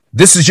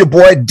This is your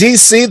boy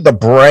DC, the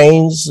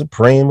Brain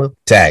Supreme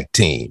Tag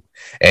Team,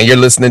 and you're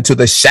listening to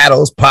the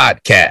Shadows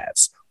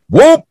Podcast.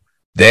 Whoop!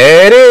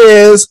 There it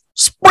is,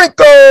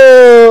 Sprinkle!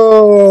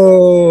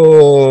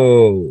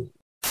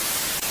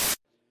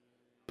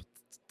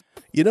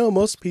 You know,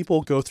 most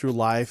people go through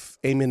life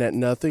aiming at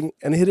nothing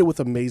and hit it with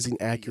amazing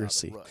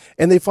accuracy.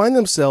 And they find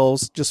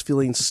themselves just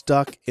feeling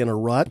stuck in a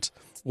rut,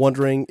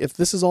 wondering if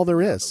this is all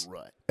there is.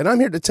 And I'm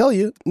here to tell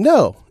you,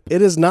 no,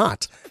 it is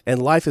not.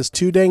 And life is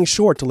too dang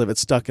short to live it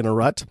stuck in a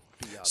rut.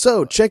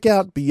 So check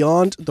out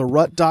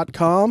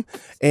beyondtherut.com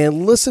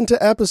and listen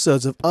to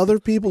episodes of other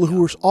people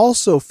who are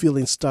also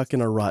feeling stuck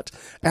in a rut,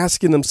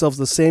 asking themselves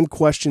the same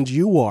questions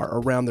you are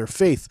around their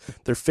faith,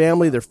 their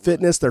family, their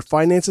fitness, their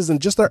finances,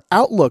 and just their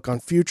outlook on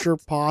future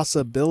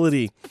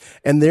possibility.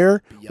 And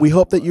there, we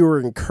hope that you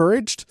are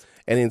encouraged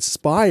and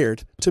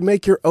inspired to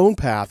make your own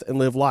path and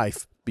live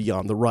life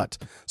beyond the rut.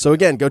 So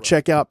again, go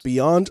check out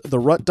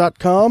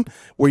beyondtherut.com,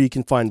 where you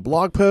can find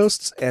blog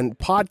posts and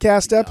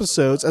podcast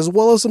episodes, as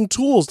well as some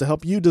tools to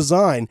help you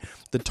design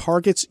the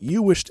targets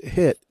you wish to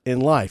hit in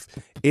life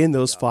in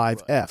those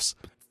 5 F's: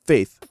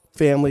 faith,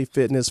 family,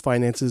 fitness,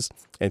 finances,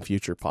 and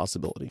future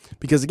possibility.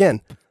 Because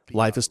again,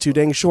 life is too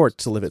dang short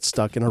to live it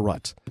stuck in a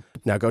rut.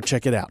 Now go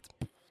check it out.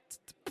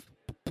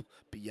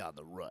 Beyond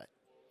the rut.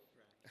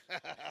 Where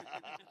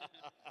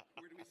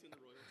do we send the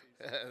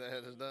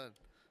royalties? That is done.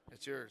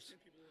 It's yours.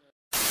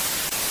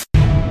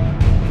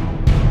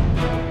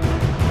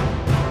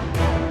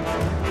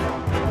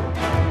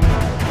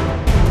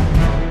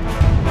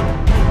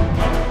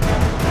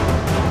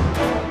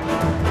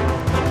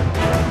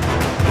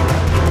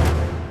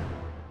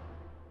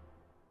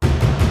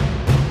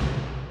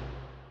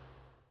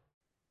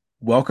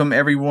 Welcome,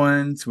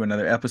 everyone, to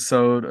another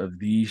episode of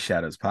the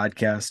Shadows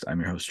Podcast.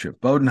 I'm your host, Trip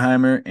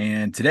Bodenheimer,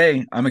 and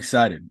today I'm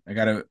excited. I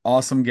got an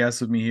awesome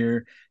guest with me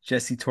here,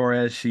 Jessie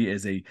Torres. She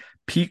is a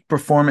peak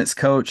performance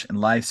coach and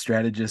life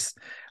strategist.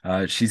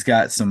 She's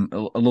got a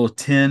little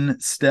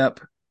 10-step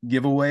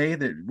giveaway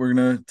that we're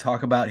going to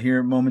talk about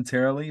here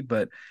momentarily.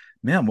 But,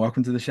 ma'am,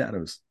 welcome to the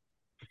Shadows.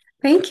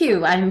 Thank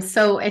you. I'm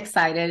so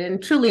excited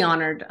and truly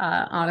honored,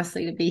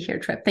 honestly, to be here,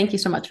 Trip. Thank you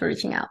so much for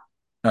reaching out.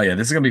 Oh yeah,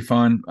 this is gonna be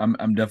fun.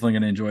 I'm definitely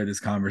gonna enjoy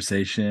this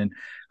conversation.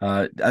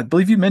 I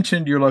believe you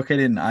mentioned you're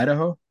located in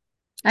Idaho.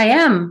 I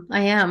am.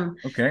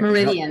 Okay.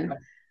 Meridian.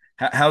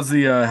 How's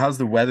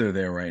the weather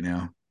there right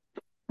now?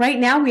 Right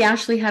now, we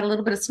actually had a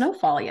little bit of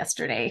snowfall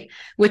yesterday,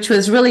 which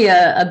was really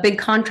a big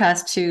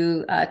contrast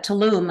to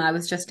Tulum. I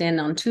was just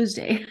in on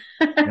Tuesday.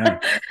 Yeah.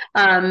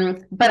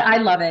 But I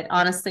love it.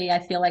 Honestly,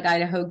 I feel like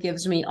Idaho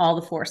gives me all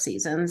the 4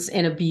 seasons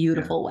in a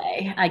beautiful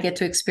way. I get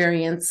to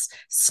experience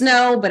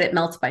snow, but it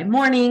melts by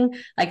morning.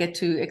 I get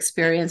to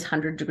experience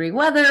 100-degree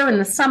weather in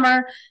the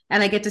summer,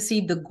 and I get to see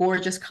the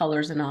gorgeous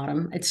colors in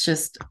autumn. It's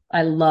just,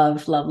 I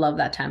love, love, love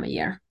that time of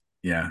year.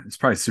 Yeah, it's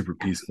probably super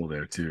peaceful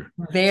there too.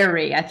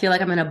 Very. I feel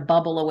like I'm in a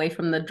bubble away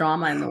from the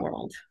drama in the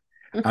world.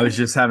 I was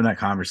just having that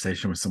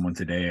conversation with someone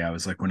today. I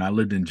was like, when I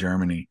lived in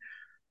Germany,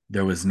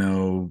 there was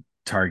no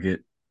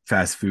Target,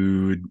 fast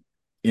food,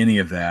 any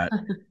of that.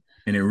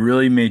 And it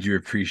really made you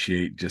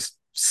appreciate just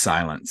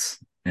silence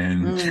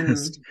and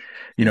just,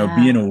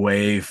 being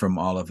away from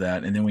all of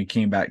that. And then we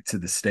came back to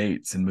the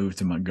States and moved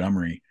to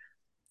Montgomery,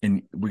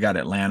 and we got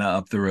Atlanta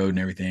up the road and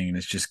everything. And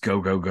it's just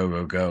go, go, go,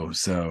 go, go.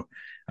 So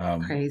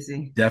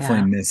Crazy.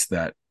 Definitely miss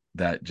that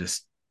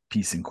just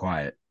peace and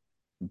quiet.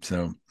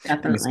 So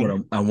that's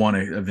what I want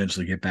to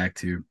eventually get back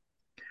to.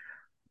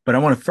 But I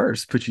want to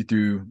first put you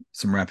through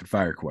some rapid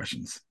fire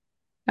questions.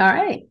 All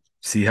right.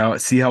 See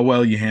how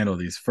well you handle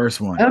these.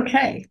 First one.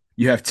 Okay.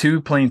 You have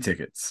 2 plane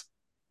tickets.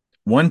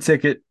 One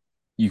ticket,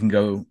 you can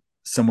go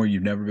somewhere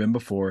you've never been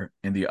before,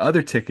 and the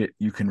other ticket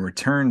you can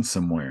return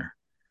somewhere.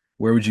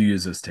 Where would you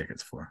use those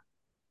tickets for?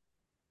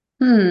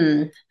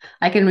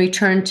 I can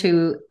return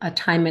to a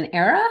time and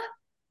era.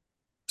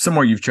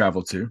 Somewhere you've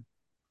traveled to.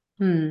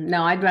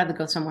 No, I'd rather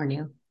go somewhere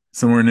new.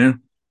 Somewhere new?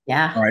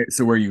 Yeah. All right.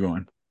 So where are you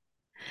going?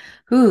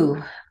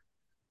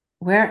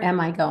 Where am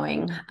I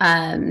going?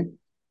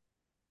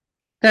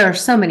 There are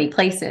so many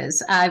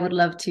places. I would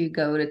love to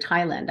go to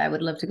Thailand. I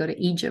would love to go to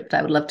Egypt.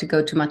 I would love to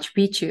go to Machu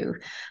Picchu.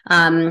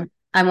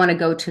 I want to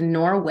go to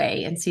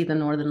Norway and see the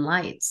Northern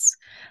Lights.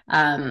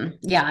 I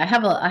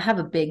have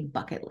a big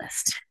bucket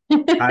list.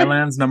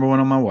 Thailand's number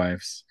 1 on my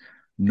wife's.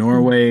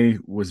 Norway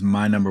was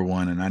my number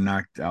 1, and I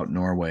knocked out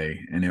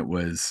Norway, and it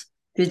was.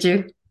 Did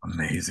you?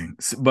 Amazing.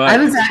 But I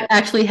was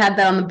actually had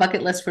that on the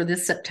bucket list for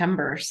this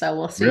September, so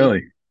we'll see.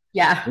 Really?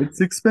 Yeah.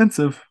 It's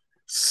expensive.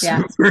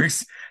 Yeah.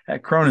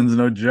 That Cronin's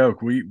no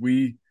joke.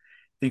 We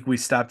think we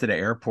stopped at an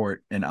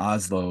airport in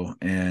Oslo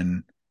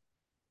and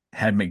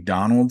had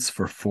McDonald's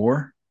for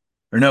 4.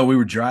 Or no, we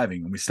were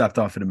driving and we stopped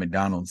off at a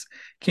McDonald's.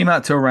 Came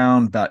out to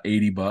around about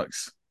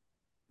 $80.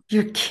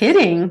 You're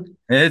kidding.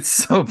 It's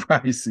so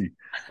pricey.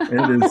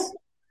 It is.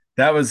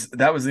 That was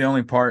the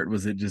only part,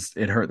 was it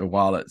hurt the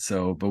wallet.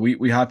 So, but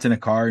we hopped in a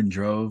car and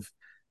drove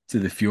to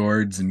the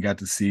fjords and got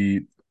to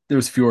see, there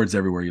was fjords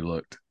everywhere you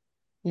looked.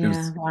 Yeah,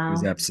 It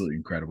was absolutely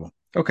incredible.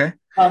 Okay.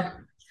 Well,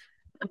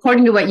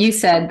 according to what you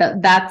said,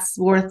 that's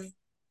worth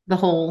the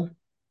whole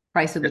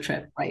price of the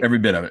trip, right? Every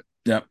bit of it.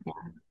 Yep. Yeah.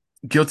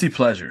 Guilty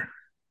pleasure.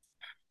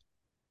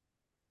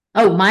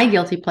 Oh, my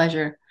guilty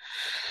pleasure.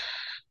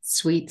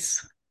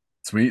 Sweets.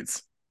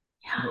 Sweets.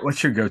 Yeah.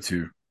 What's your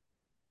go-to?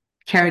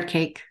 Carrot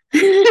cake.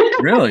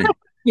 Really?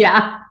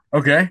 Yeah.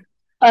 Okay.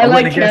 I wouldn't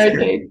like have guessed carrot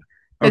cake.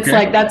 It's Okay.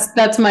 like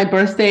that's my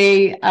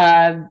birthday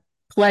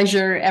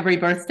pleasure every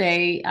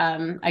birthday.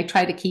 I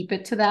try to keep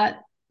it to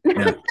that.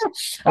 Yeah. Okay.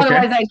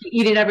 Otherwise, I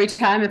eat it every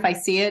time. If I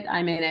see it,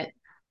 I'm in it.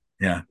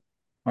 Yeah.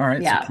 All right.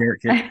 So Yeah.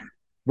 carrot cake.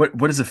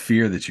 What is a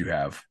fear that you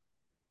have?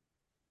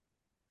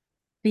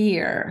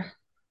 Fear.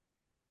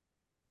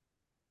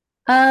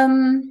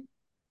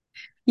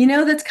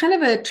 That's kind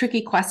of a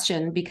tricky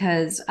question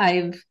because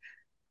I've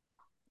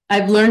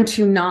learned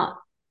to not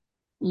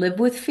live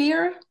with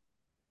fear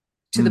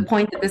to the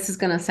point that this is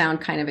going to sound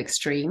kind of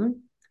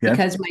extreme,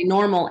 because my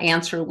normal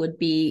answer would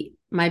be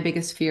my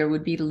biggest fear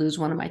would be to lose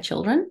one of my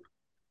children.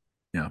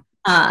 Yeah.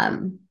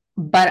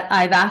 But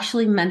I've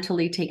actually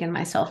mentally taken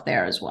myself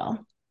there as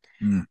well.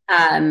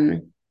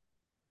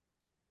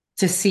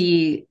 To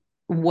see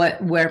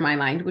where my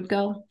mind would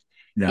go.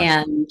 Yeah.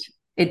 And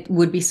it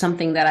would be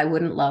something that I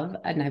wouldn't love,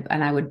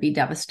 and I would be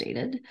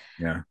devastated.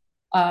 Yeah.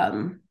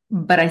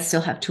 But I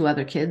still have 2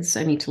 other kids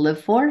I need to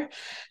live for.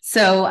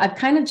 So I've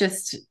kind of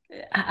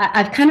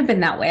been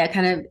that way.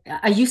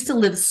 I used to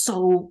live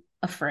so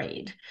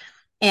afraid.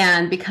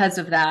 And because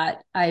of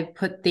that, I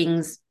put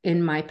things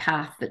in my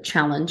path that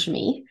challenge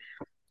me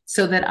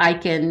so that I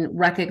can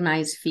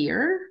recognize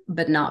fear,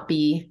 but not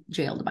be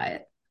jailed by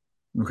it.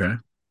 Okay.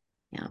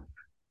 Yeah.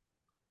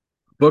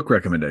 Book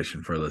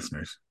recommendation for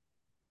listeners.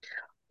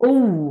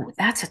 Oh,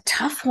 that's a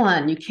tough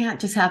one. You can't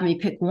just have me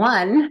pick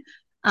one.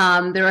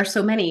 There are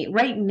so many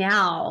right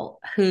now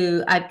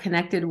who I've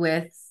connected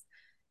with,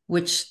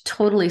 which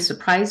totally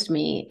surprised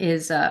me,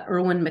 is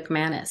Erwin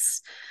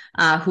McManus,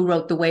 who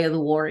wrote The Way of the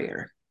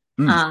Warrior.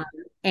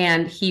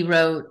 And he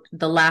wrote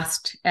The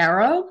Last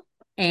Arrow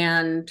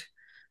and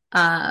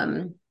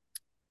The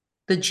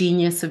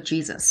Genius of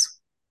Jesus.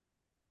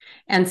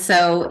 And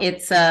so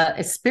it's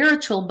a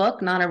spiritual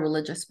book, not a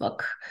religious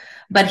book,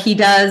 but he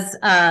does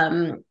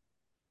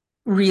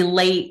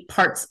relate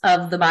parts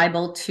of the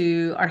Bible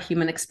to our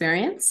human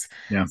experience.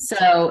 Yeah.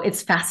 So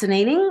it's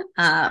fascinating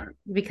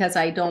because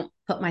I don't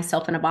put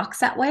myself in a box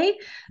that way.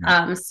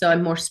 Yeah. So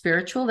I'm more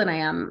spiritual than I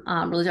am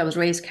religious. I was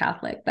raised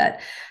Catholic, but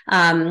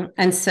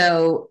and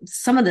so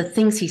some of the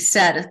things he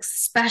said,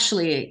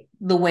 especially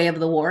The Way of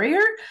the Warrior,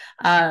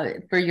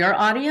 for your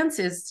audience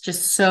is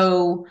just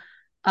so,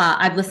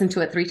 I've listened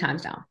to it 3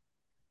 times now.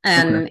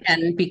 And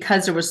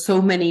because there were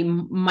so many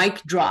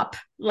mic drop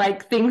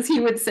like things he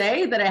would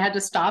say that I had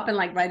to stop and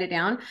like write it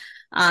down.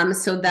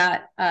 So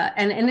that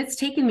and it's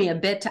taken me a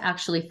bit to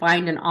actually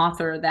find an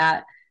author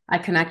that I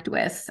connect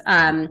with.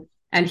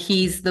 And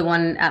he's the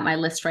one at my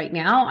list right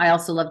now. I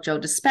also love Joe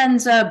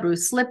Dispenza,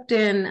 Bruce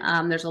Lipton.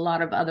 There's a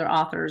lot of other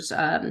authors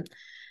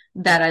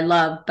that I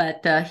love,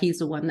 but he's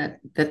the one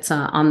that's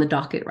on the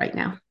docket right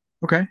now.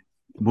 Okay.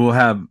 We'll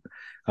have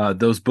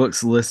those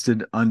books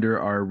listed under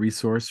our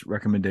resource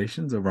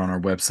recommendations over on our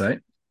website.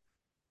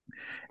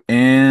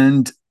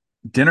 And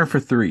dinner for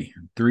 3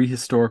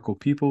 historical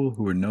people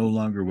who are no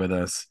longer with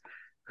us.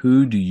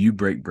 Who do you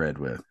break bread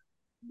with?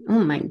 Oh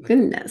my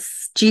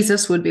goodness.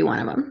 Jesus would be one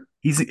of them.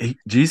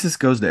 Jesus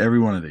goes to every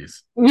one of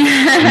these.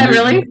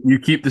 Really? You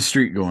keep the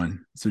streak going.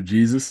 So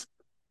Jesus.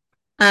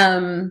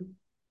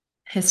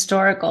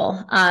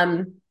 Historical.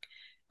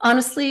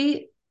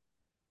 Honestly,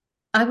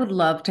 I would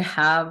love to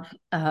have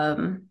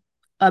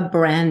a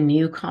brand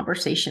new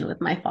conversation with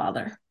my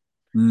father.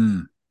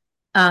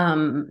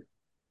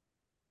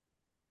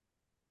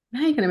 Now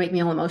you're going to make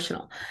me all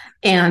emotional.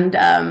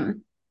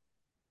 And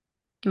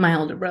my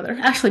older brother,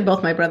 actually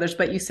both my brothers,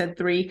 but you said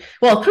 3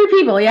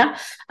 people. Yeah.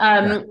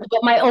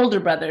 But my older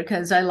brother,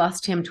 because I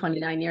lost him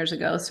 29 years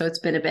ago. So it's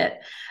been a bit.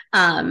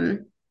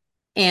 And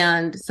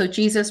so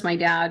Jesus, my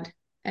dad,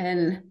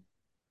 and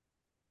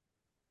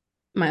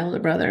my older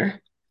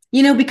brother,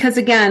 because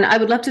again, I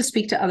would love to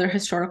speak to other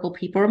historical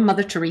people.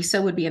 Mother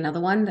Teresa would be another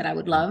one that I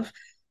would love.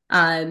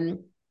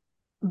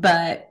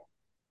 But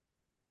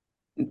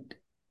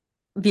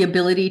the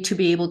ability to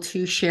be able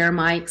to share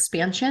my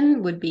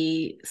expansion would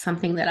be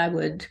something that I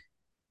would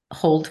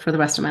hold for the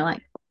rest of my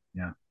life.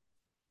 Yeah.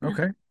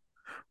 Okay.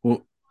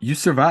 Well, you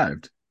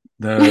survived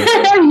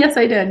yes,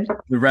 I did.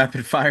 The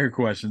rapid fire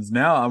questions.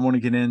 Now I want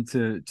to get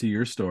into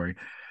your story.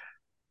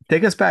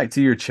 Take us back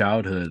to your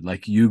childhood,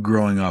 like you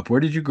growing up. Where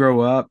did you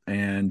grow up,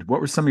 and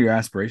what were some of your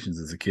aspirations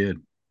as a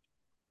kid?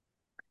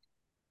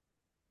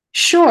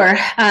 Sure.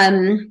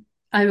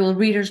 I will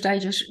Reader's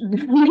Digest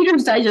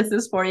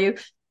this for you.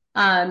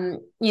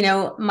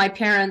 My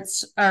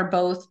parents are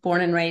both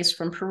born and raised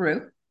from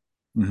Peru.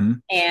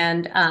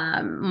 And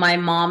my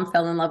mom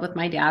fell in love with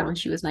my dad when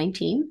she was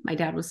 19. My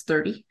dad was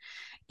 30.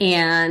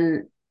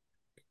 And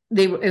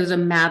it was a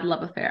mad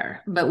love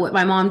affair. But what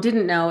my mom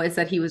didn't know is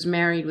that he was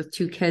married with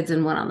 2 kids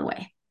and one on the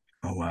way.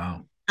 Oh,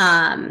 wow.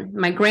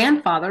 My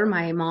grandfather,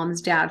 my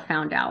mom's dad,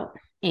 found out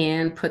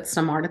and put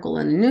some article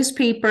in the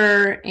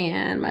newspaper,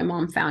 and my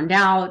mom found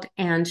out,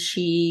 and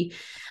she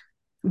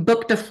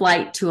booked a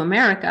flight to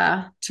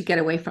America to get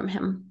away from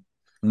him.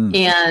 Mm.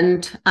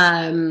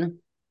 And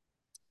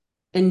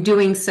in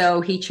doing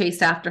so, he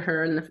chased after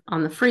her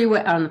on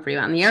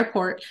the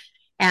airport.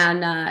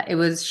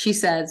 And she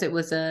says it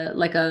was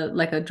like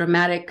a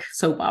dramatic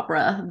soap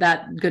opera,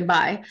 that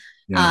goodbye.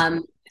 Yeah.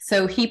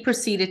 So he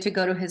proceeded to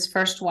go to his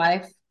first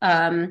wife,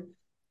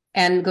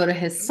 and go to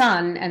his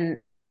son, and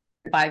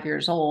 5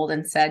 years old,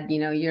 and said,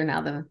 you're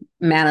now the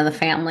man of the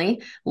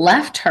family,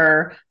 left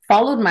her,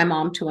 followed my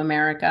mom to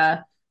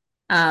America,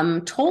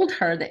 told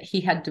her that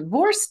he had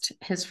divorced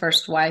his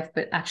first wife,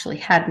 but actually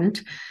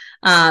hadn't,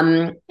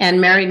 and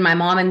married my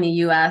mom in the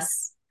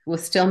US,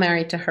 was still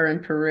married to her in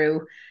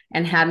Peru,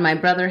 and had my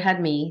brother,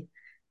 had me,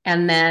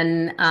 and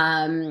then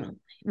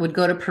would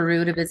go to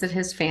Peru to visit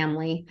his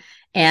family,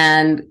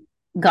 and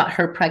got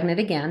her pregnant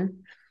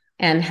again,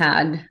 and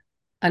had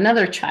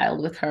another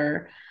child with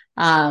her,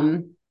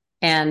 and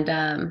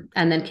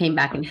then came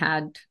back and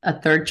had a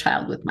third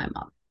child with my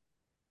mom.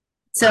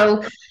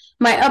 So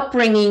my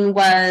upbringing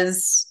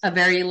was a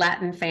very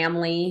Latin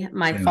family.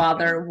 My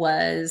father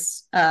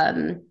was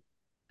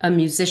a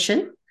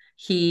musician.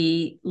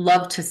 He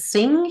loved to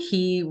sing.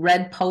 He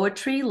read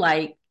poetry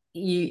like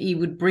he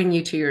would bring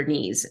you to your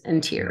knees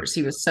in tears.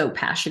 He was so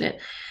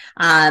passionate.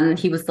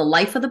 He was the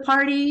life of the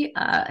party.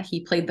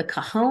 He played the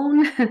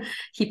cajon.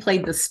 He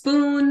played the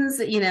spoons.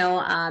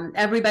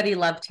 Everybody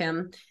loved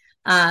him.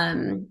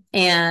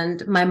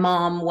 And my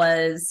mom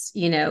was,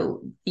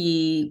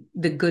 the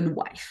good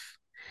wife.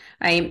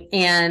 Right.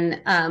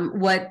 And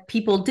what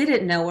people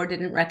didn't know or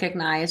didn't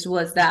recognize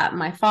was that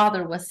my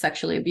father was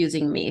sexually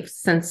abusing me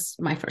since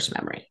my first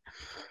memory.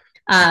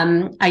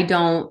 I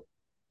don't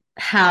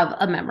have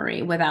a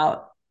memory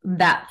without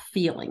that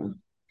feeling.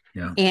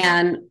 Yeah.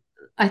 And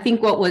I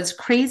think what was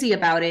crazy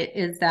about it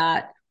is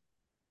that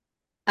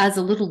as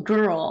a little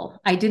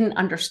girl, I didn't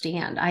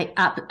understand.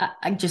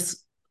 I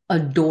just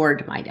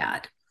adored my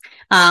dad.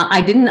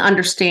 I didn't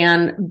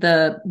understand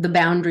the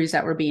boundaries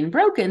that were being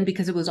broken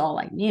because it was all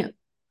I knew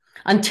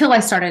until I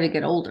started to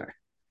get older.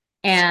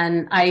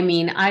 And I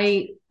mean,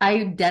 I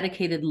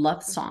dedicated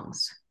love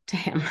songs to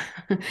him.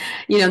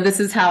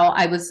 This is how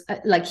I was,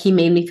 like, he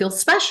made me feel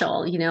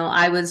special.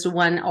 I was the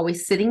one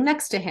always sitting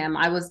next to him.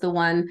 I was the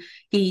one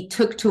he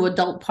took to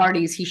adult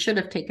parties. He should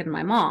have taken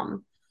my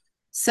mom.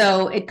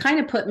 So it kind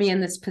of put me in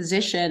this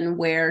position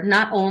where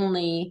not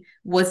only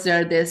was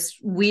there this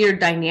weird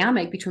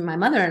dynamic between my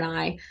mother and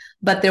I,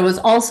 but there was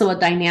also a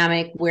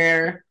dynamic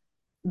where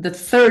the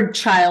third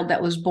child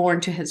that was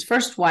born to his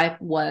first wife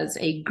was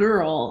a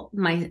girl,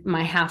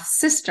 my half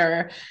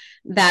sister,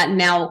 that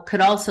now could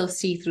also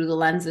see through the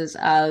lenses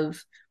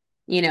of,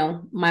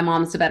 my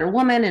mom's the better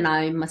woman and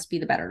I must be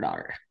the better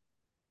daughter.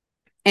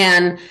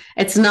 And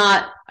it's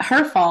not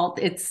her fault.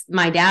 It's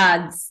my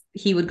dad's.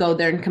 He would go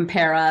there and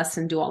compare us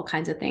and do all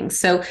kinds of things.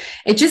 So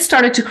it just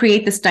started to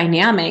create this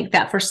dynamic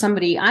that for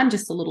somebody, I'm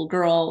just a little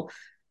girl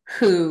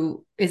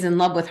who is in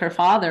love with her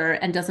father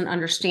and doesn't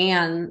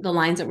understand the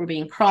lines that were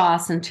being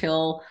crossed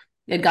until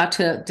it got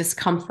to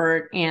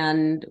discomfort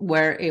and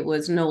where it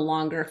was no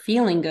longer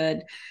feeling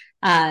good,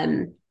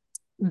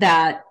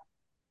 that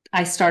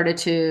I started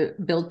to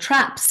build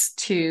traps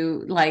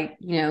to,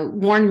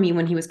 warn me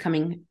when he was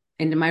coming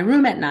into my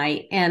room at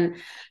night, and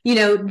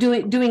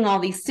doing all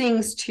these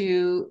things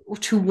to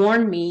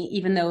warn me,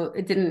 even though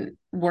it didn't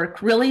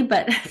work really,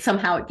 but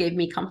somehow it gave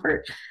me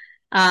comfort.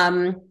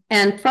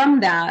 And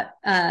from that,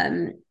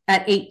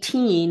 at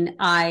 18,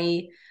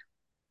 I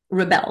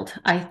rebelled.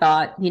 I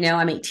thought,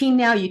 I'm 18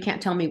 now, you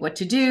can't tell me what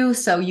to do,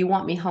 so you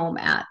want me home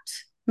at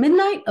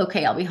midnight?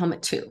 Okay, I'll be home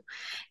at 2.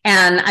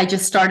 And I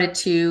just started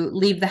to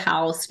leave the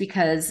house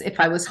because if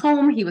I was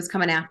home, he was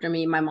coming after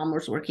me. My mom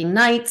was working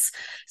nights.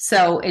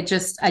 So I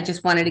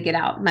just wanted to get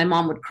out. My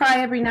mom would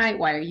cry every night.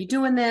 Why are you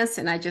doing this?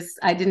 And I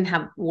didn't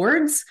have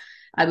words.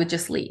 I would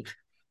just leave.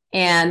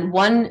 And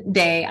one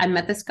day I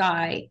met this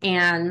guy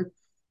and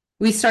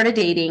we started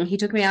dating. He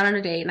took me out on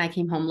a date and I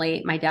came home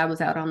late. My dad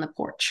was out on the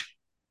porch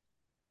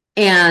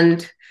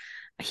and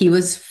he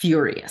was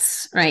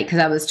furious, right? Because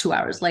I was 2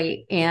 hours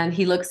late. And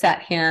he looks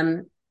at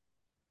him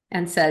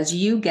and says,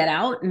 you get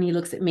out. And he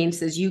looks at me and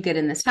says, you get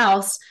in this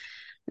house.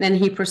 Then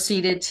he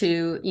proceeded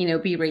to,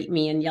 berate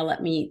me and yell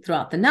at me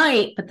throughout the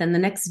night. But then the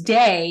next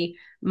day,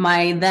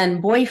 my then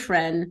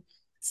boyfriend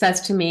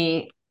says to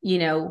me,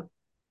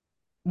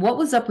 what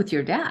was up with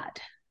your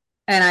dad?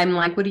 And I'm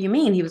like, what do you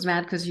mean? He was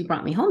mad because you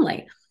brought me home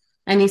late.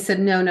 And he said,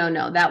 no,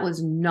 that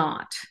was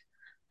not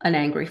an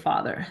angry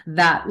father.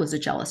 That was a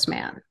jealous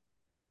man.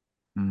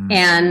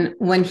 And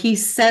when he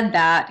said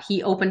that,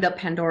 he opened up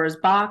Pandora's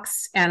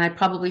box, and I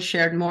probably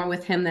shared more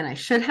with him than I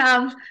should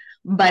have,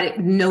 but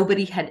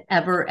nobody had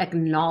ever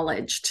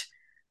acknowledged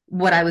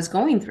what I was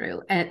going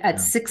through. And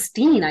at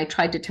 16, I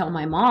tried to tell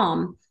my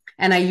mom,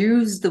 and I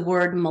used the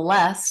word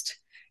molest,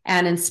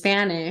 and in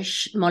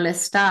Spanish,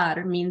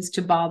 molestar means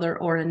to bother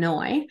or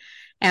annoy.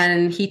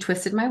 And he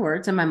twisted my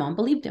words, and my mom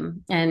believed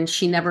him, and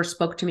she never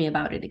spoke to me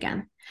about it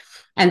again.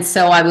 And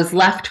so I was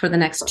left for the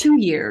next 2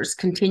 years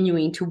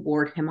continuing to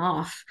ward him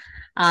off,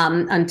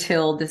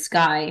 until this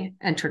guy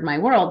entered my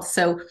world.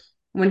 So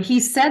when he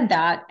said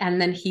that, and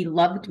then he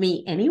loved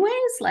me anyways,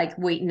 like,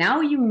 wait,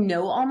 now you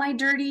know all my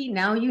dirty,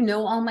 now you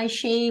know all my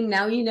shame,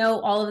 now you know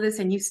all of this,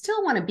 and you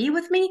still want to be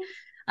with me.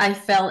 I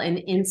fell in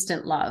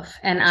instant love.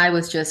 And I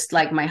was just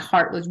like, my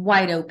heart was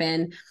wide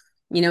open,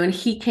 and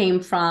he came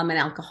from an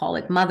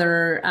alcoholic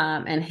mother,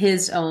 and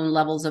his own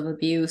levels of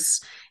abuse.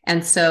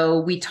 And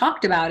so we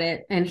talked about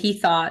it, and he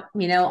thought,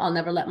 I'll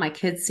never let my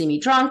kids see me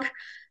drunk.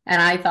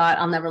 And I thought,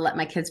 I'll never let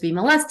my kids be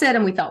molested.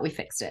 And we thought we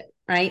fixed it.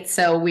 Right.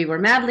 So we were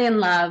madly in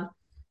love.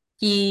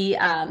 He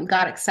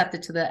got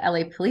accepted to the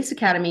LA Police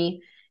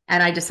Academy,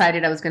 and I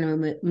decided I was going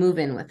to move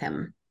in with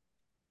him.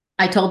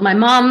 I told my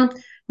mom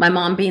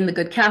being the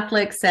good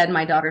Catholic, said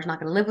my daughter's not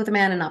going to live with a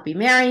man and not be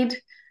married.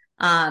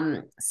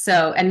 And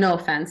no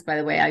offense, by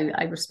the way,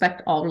 I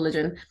respect all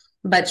religion,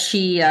 but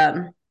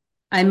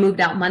I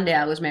moved out Monday.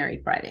 I was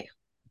married Friday.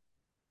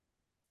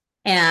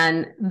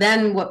 And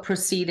then what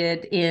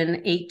proceeded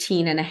in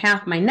 18 and a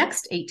half, my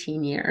next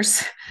 18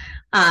 years,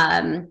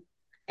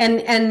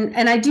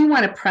 and I do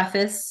want to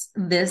preface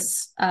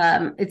this.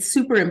 It's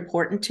super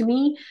important to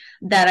me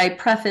that I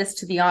preface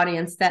to the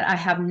audience that I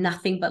have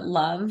nothing but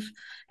love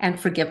and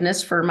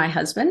forgiveness for my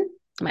husband,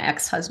 my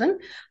ex-husband,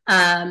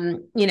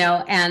 and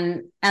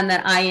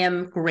that I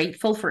am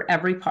grateful for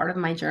every part of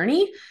my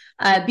journey,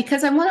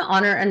 because I want to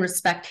honor and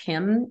respect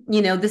him.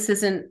 This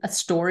isn't a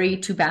story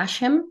to bash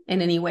him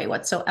in any way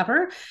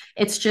whatsoever.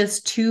 It's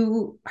just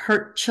two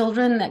hurt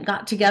children that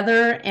got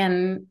together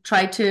and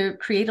tried to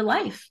create a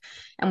life.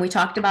 And we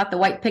talked about the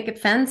white picket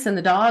fence and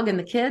the dog and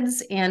the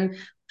kids, and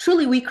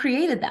truly we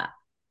created that.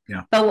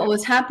 Yeah. But what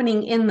was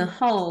happening in the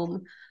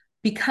home,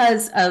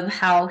 because of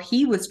how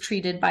he was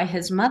treated by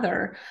his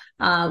mother,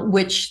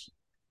 which,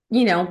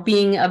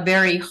 being a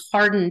very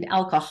hardened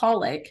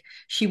alcoholic,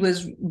 she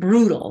was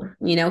brutal.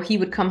 He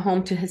would come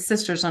home to his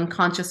sisters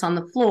unconscious on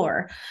the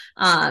floor.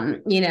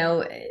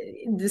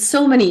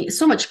 So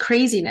much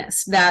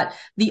craziness that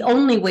the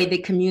only way they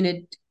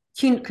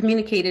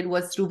communicated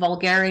was through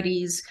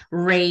vulgarities,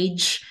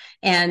 rage.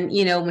 And,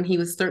 when he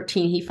was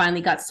 13, he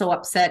finally got so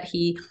upset,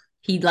 he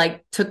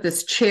like took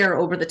this chair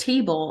over the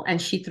table,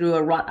 and she threw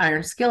a wrought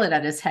iron skillet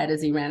at his head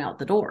as he ran out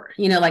the door,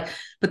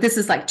 but this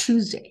is like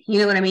Tuesday, you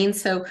know what I mean?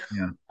 So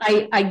yeah.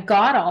 I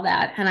got all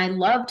that, and I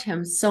loved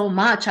him so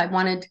much. I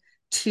wanted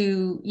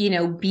to,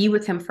 be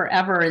with him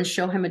forever and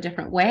show him a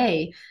different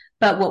way.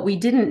 But what we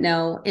didn't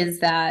know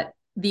is that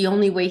the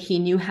only way he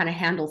knew how to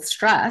handle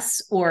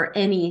stress or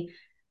any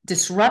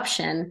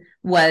disruption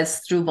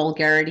was through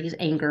vulgarities,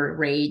 anger,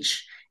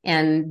 rage,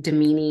 and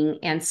demeaning.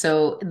 And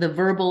so the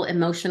verbal,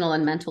 emotional,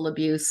 and mental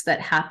abuse that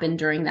happened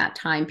during that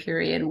time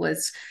period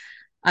was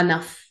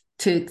enough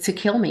to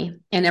kill me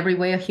in every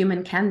way a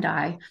human can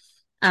die.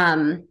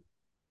 I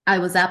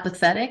was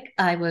apathetic.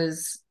 I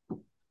was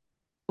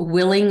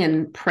willing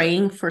and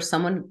praying for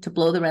someone to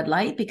blow the red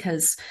light,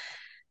 because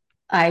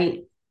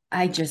I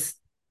just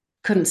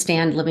couldn't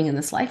stand living in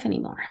this life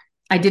anymore.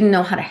 I didn't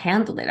know how to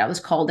handle it. I was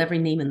called every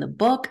name in the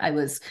book.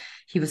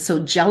 He was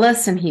so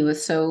jealous, and he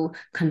was so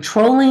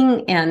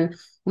controlling. And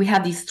we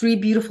had these 3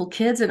 beautiful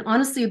kids, and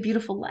honestly, a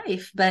beautiful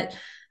life. But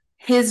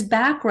his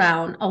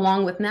background,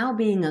 along with now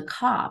being a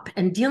cop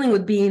and dealing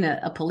with being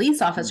a police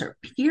officer,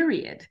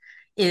 period,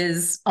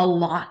 is a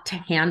lot to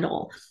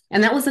handle.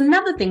 And that was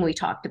another thing we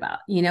talked about.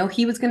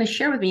 He was going to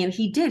share with me, and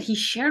he did. He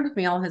shared with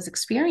me all his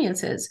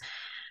experiences,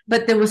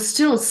 but there was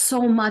still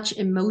so much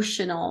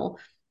emotional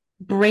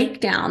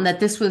breakdown that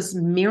this was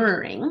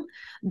mirroring,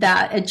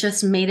 that it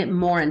just made it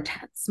more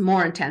intense.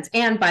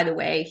 And by the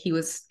way, he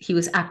was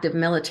active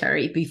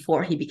military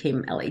before he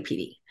became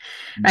LAPD,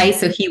 right?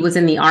 So he was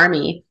in the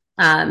Army,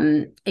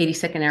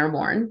 82nd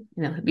Airborne,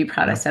 he'd be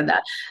proud I said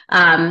that.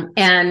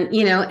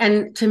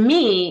 And to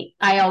me,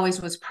 I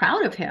always was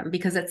proud of him,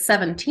 because at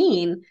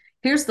 17,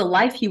 here's the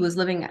life he was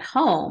living at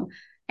home.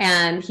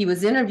 And he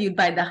was interviewed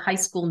by the high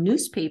school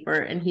newspaper,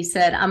 and he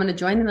said, I'm going to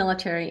join the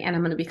military and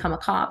I'm going to become a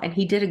cop. And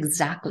he did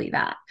exactly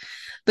that.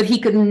 But he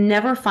could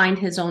never find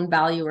his own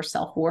value or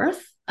self-worth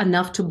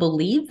enough to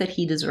believe that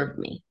he deserved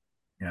me.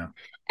 Yeah.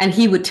 And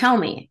he would tell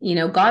me,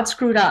 God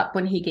screwed up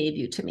when he gave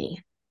you to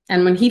me.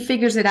 And when he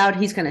figures it out,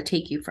 he's going to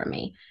take you from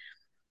me.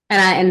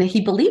 And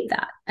he believed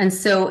that. And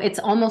so it's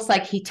almost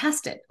like he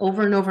tested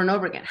over and over and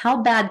over again.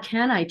 How bad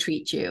can I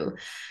treat you?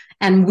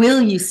 And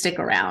will you stick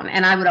around?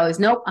 And I would always,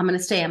 nope, I'm going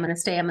to stay. I'm going to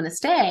stay. I'm going to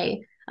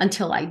stay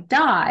until I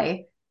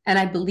die. And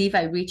I believe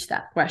I reached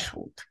that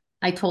threshold.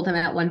 I told him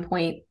at one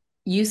point,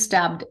 you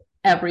stabbed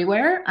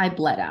everywhere. I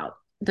bled out.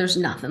 There's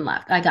nothing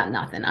left. I got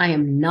nothing. I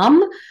am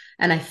numb,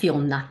 and I feel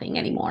nothing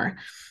anymore.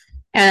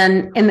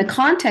 And in the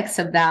context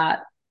of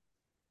that,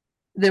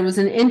 there was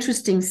an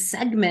interesting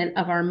segment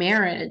of our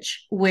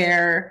marriage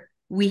where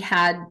we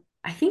had,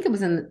 I think it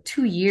was in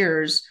 2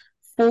 years,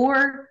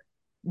 4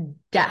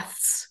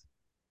 deaths.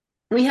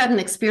 We had an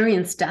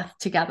experienced death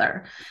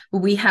together.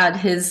 We had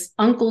his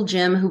uncle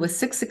Jim, who was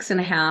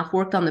 6'6.5",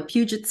 worked on the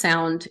Puget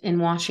Sound in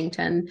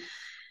Washington.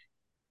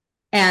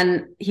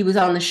 And he was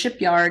on the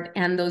shipyard,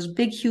 and those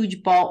big,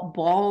 huge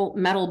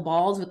metal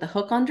balls with the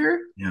hook under,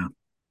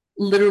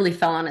 literally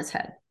fell on his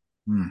head.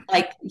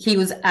 Like he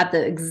was at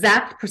the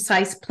exact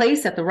precise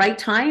place at the right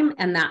time.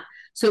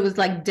 So it was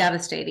like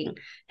devastating.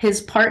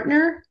 His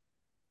partner,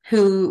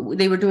 who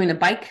they were doing a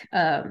bike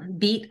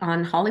beat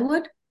on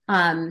Hollywood,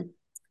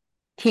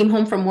 came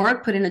home from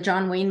work, put in a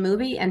John Wayne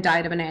movie, and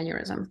died of an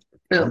aneurysm.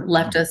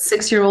 Left a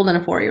 6-year-old and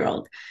a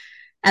 4-year-old.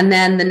 And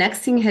then the next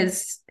thing,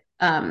 his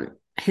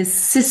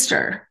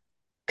sister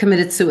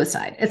committed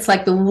suicide. It's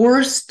like the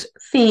worst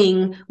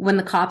thing when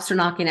the cops are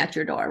knocking at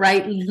your door,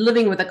 right?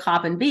 Living with a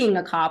cop and being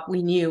a cop,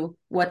 we knew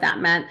what that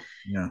meant.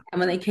 Yeah. And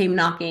when they came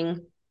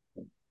knocking,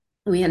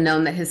 we had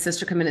known that his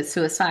sister committed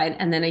suicide.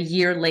 And then a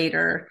year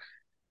later,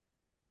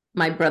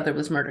 my brother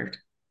was murdered.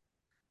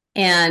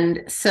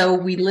 And so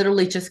we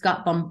literally just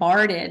got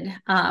bombarded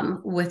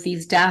with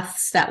these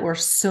deaths that were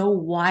so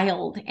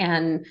wild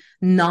and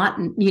not,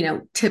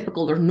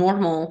 typical or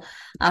normal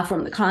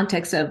from the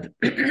context of,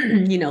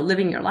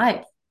 living your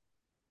life.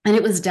 And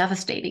it was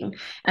devastating.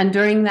 And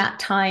during that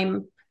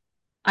time,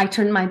 I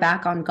turned my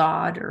back on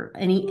God or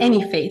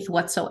any faith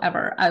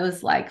whatsoever. I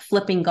was like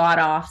flipping God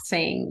off,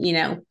 saying,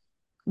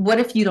 what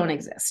if you don't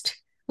exist?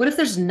 What if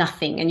there's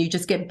nothing and you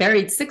just get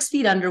buried 6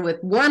 feet under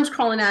with worms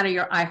crawling out of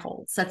your eye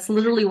holes? That's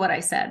literally what I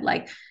said.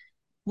 Like,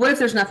 what if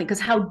there's nothing? Because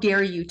how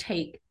dare you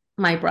take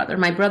my brother?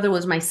 My brother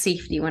was my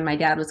safety when my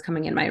dad was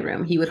coming in my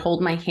room. He would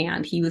hold my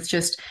hand. He was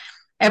just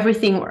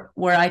everything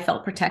where I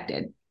felt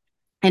protected.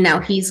 And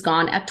now he's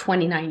gone at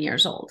 29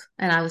 years old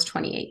and I was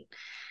 28.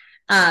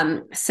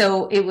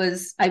 So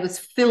I was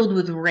filled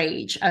with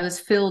rage. I was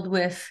filled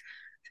with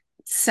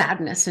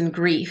sadness and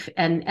grief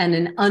and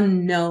an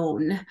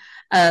unknown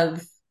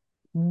of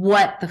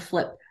what the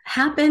flip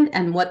happened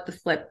and what the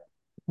flip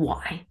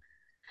why.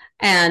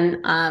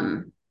 And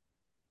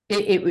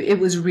it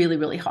was really,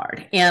 really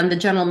hard. And the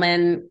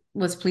gentleman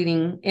was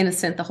pleading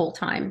innocent the whole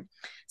time.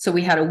 So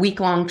we had a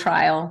week-long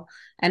trial.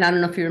 And I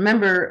don't know if you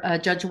remember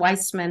Judge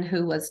Weissman,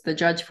 who was the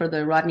judge for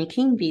the Rodney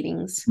King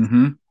beatings.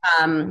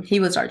 He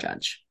was our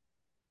judge.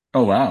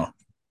 Oh, wow.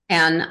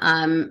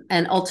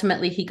 And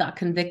ultimately he got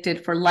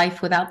convicted for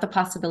life without the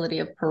possibility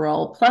of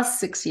parole, plus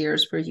 6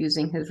 years for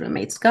using his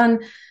roommate's gun,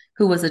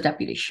 who was a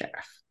deputy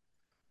sheriff.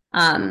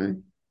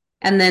 And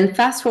then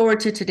fast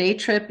forward to today,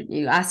 Trip,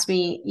 you asked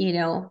me,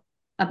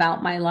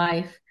 about my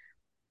life.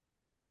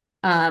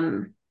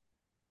 And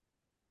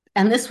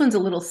this one's a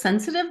little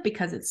sensitive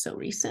because it's so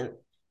recent.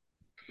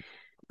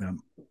 Yeah.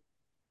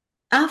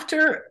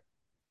 After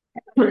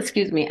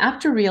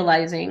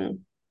realizing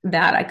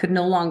that I could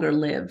no longer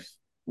live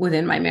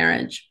within my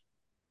marriage,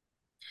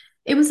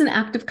 it was an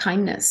act of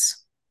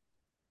kindness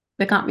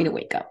that got me to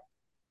wake up.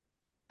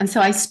 And so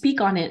I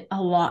speak on it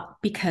a lot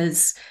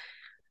because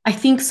I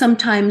think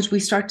sometimes we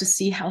start to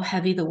see how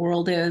heavy the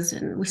world is,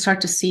 and we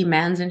start to see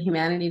man's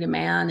inhumanity to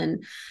man.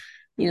 And,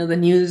 the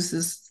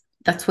news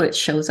that's what it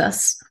shows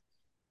us.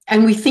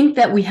 And we think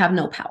that we have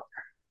no power.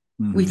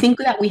 Mm-hmm. We think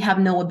that we have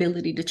no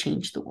ability to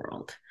change the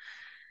world.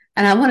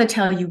 And I want to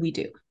tell you we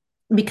do.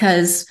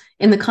 Because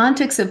in the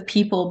context of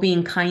people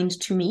being kind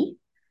to me,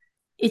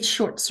 it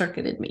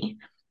short-circuited me.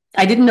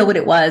 I didn't know what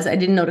it was. I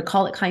didn't know to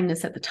call it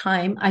kindness at the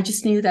time. I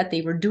just knew that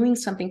they were doing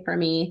something for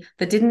me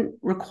that didn't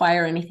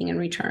require anything in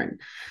return.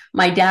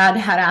 My dad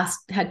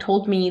had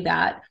told me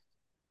that,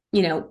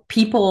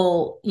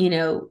 people,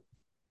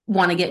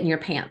 want to get in your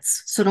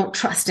pants. So don't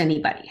trust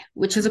anybody,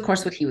 which is, of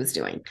course, what he was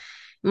doing.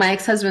 My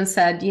ex-husband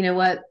said, you know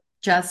what,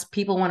 Jess,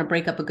 people want to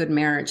break up a good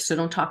marriage. So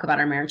don't talk about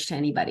our marriage to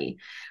anybody.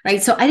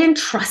 Right. So I didn't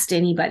trust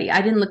anybody.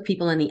 I didn't look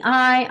people in the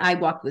eye. I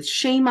walked with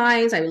shame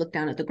eyes. I looked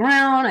down at the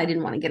ground. I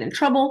didn't want to get in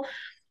trouble.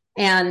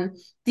 And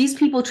these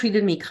people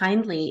treated me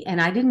kindly,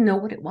 and I didn't know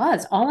what it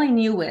was. All I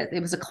knew it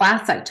was a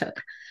class I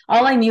took.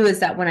 All I knew is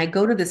that when I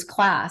go to this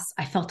class,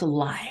 I felt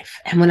alive.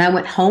 And when I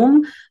went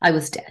home, I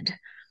was dead.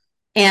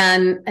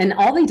 And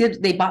all they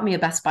did, they bought me a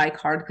Best Buy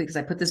card because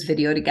I put this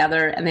video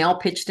together, and they all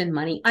pitched in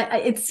money.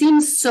 It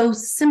seems so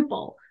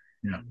simple.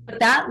 Yeah. But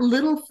that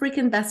little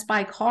freaking Best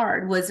Buy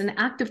card was an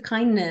act of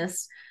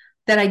kindness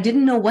that I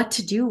didn't know what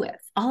to do with.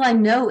 All I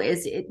know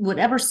is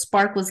whatever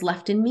spark was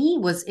left in me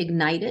was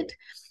ignited.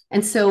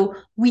 And so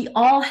we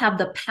all have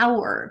the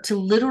power to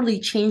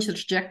literally change the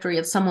trajectory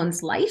of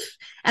someone's life.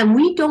 And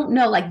we don't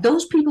know, like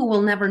those people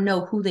will never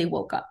know who they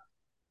woke up.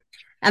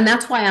 And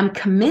that's why I'm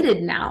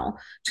committed now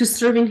to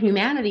serving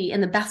humanity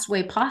in the best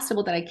way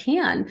possible that I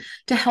can,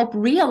 to help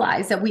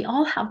realize that we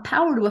all have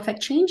power to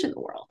affect change in the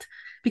world,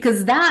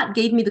 because that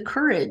gave me the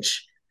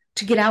courage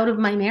to get out of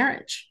my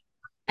marriage.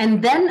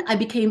 And then I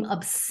became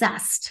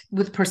obsessed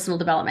with personal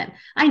development.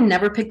 I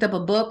never picked up a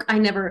book. I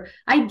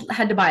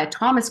had to buy a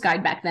Thomas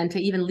guide back then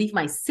to even leave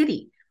my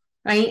city,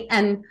 right?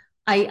 And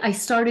I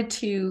started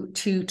to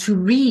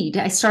read.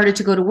 I started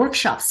to go to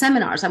workshops,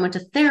 seminars. I went to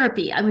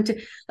therapy. I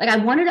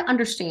wanted to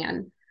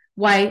understand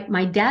why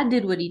my dad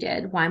did what he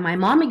did, why my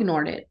mom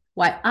ignored it,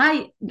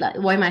 why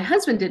my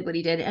husband did what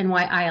he did, and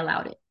why I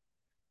allowed it.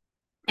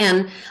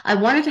 And I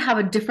wanted to have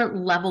a different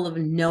level of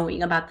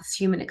knowing about this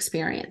human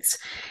experience.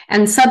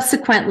 And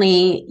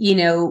subsequently,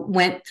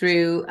 went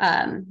through,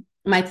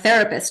 my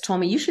therapist told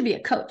me, you should be a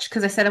coach.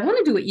 Because I said, I want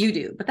to do what you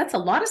do, but that's a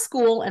lot of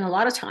school and a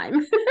lot of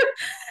time.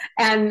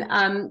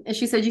 And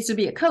she said she used to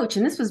be a coach.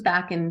 And this was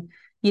back in,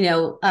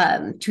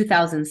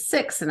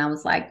 2006. And I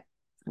was like,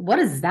 what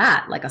is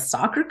that? Like a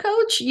soccer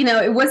coach?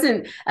 It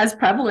wasn't as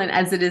prevalent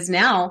as it is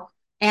now.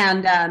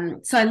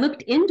 And so I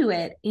looked into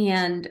it,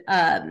 and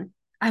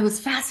I was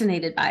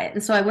fascinated by it.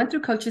 And so I went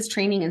through Coaches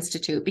Training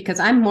Institute because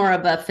I'm more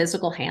of a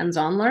physical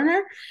hands-on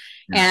learner.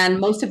 Yeah. And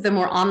most of them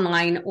were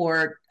online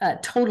or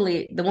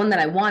totally, the one that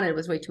I wanted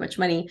was way too much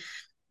money.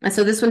 And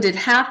so this one did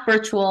half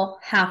virtual,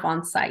 half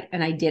on site,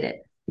 and I did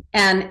it.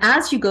 And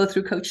as you go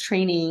through coach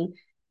training,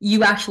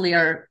 you actually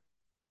are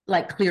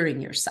like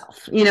clearing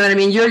yourself. You know what I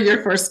mean? You're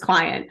your first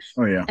client.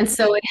 Oh, yeah. And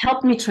so it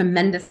helped me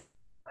tremendously.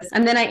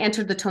 And then I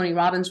entered the Tony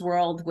Robbins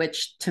world,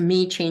 which to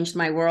me changed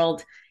my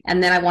world.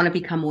 And then I want to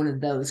become one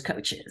of those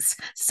coaches.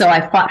 So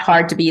I fought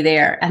hard to be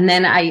there. And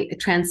then I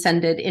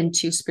transcended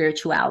into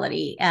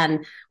spirituality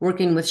and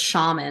working with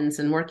shamans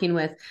and working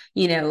with,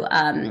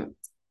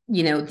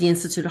 the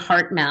Institute of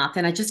Heart Math.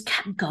 And I just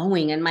kept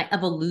going. And my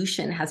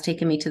evolution has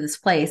taken me to this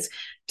place,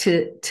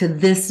 to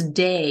this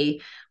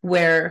day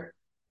where,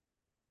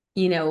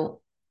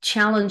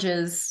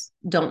 challenges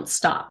don't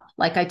stop.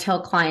 Like I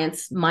tell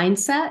clients,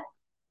 mindset,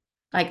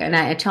 and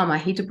I tell them, I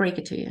hate to break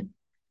it to you,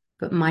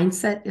 but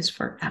mindset is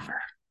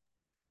forever.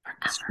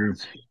 That's true.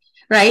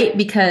 Right?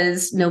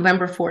 Because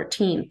November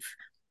 14th,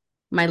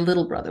 my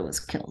little brother was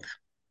killed.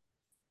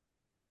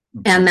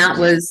 And that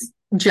was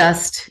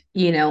just,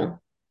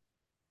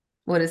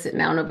 what is it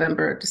now?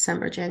 November,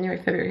 December, January,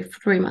 February,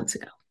 3 months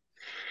ago.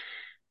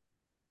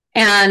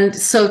 And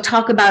so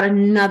talk about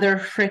another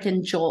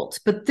freaking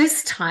jolt. But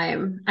this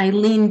time I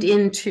leaned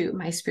into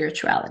my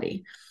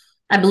spirituality.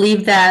 I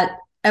believe that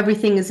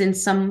everything is in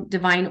some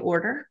divine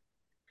order.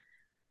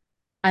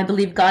 I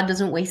believe God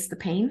doesn't waste the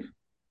pain.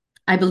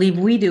 I believe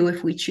we do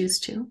if we choose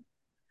to.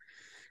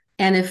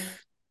 And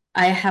if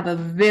I have a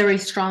very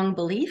strong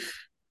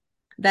belief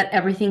that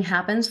everything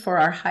happens for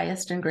our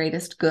highest and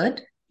greatest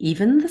good,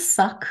 even the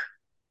suck.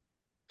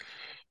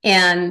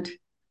 And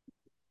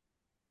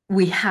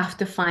we have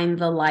to find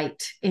the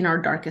light in our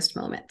darkest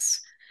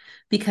moments,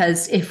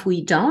 because if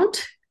we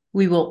don't,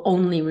 we will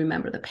only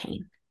remember the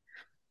pain.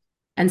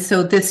 And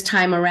so this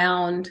time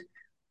around,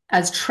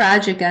 as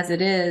tragic as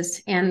it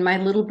is, and my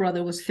little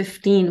brother was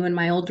 15 when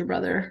my older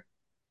brother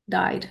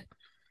died,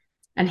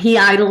 and he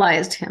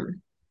idolized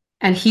him,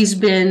 and he's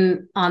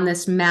been on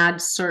this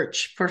mad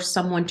search for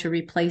someone to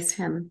replace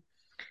him.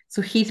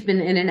 So he's been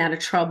in and out of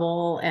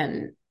trouble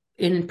and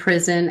in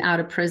prison,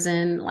 out of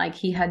prison. Like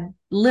he had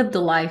lived a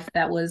life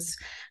that was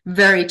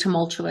very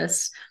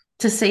tumultuous,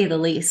 to say the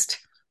least.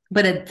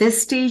 But at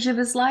this stage of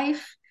his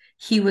life,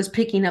 he was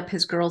picking up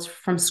his girls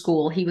from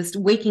school. He was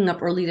waking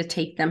up early to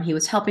take them. He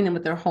was helping them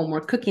with their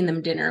homework, cooking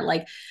them dinner.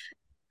 Like,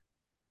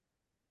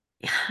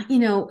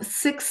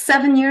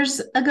 6-7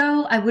 years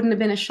ago, I wouldn't have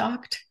been as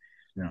shocked.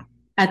 Yeah.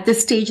 At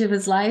this stage of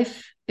his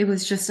life, it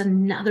was just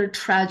another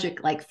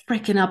tragic, like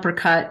freaking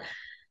uppercut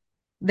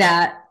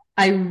that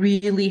I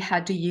really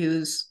had to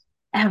use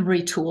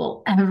every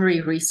tool,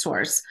 every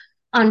resource,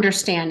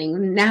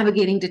 understanding,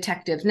 navigating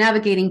detectives,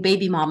 navigating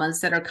baby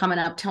mamas that are coming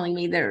up telling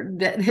me their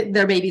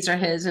babies are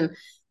his, and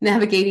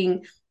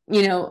navigating,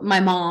 my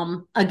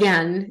mom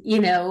again.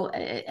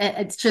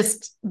 It's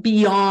just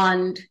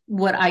beyond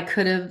what I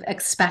could have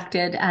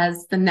expected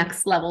as the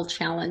next level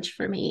challenge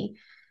for me.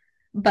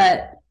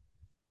 But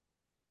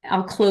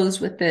I'll close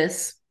with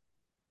this.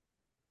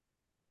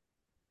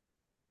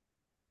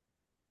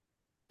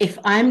 If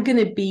I'm going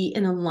to be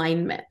in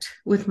alignment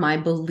with my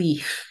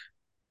belief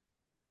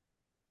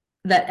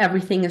that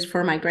everything is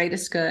for my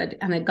greatest good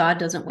and that God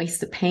doesn't waste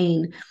the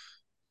pain,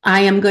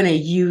 I am going to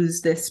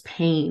use this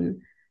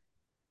pain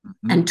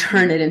and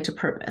turn it into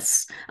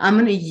purpose. I'm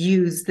going to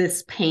use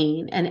this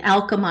pain and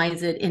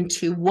alchemize it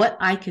into what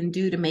I can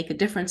do to make a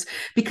difference,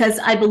 because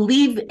I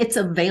believe it's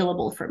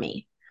available for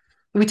me.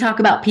 We talk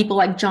about people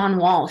like John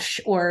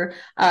Walsh, or,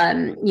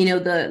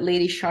 the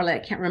lady Charlotte, I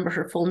can't remember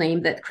her full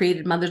name, that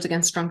created Mothers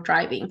Against Drunk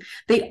Driving.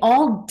 They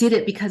all did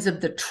it because of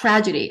the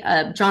tragedy.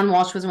 John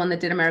Walsh was the one that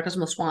did America's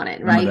Most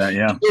Wanted, right? That,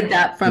 yeah. He did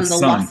that from the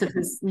loss of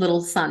his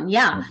little son.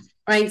 Yeah.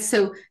 Right.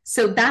 So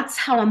that's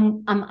how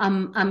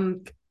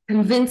I'm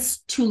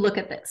convinced to look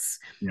at this.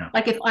 Yeah.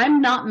 Like, if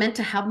I'm not meant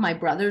to have my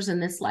brothers in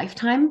this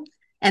lifetime,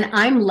 and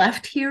I'm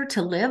left here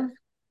to live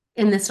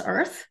in this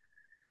earth,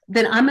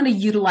 then I'm going to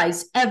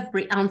utilize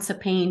every ounce of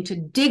pain to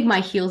dig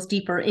my heels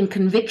deeper in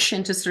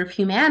conviction to serve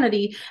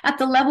humanity at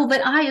the level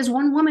that I, as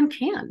one woman,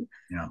 can.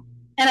 Yeah.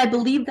 And I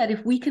believe that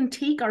if we can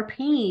take our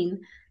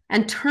pain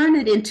and turn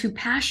it into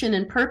passion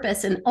and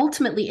purpose and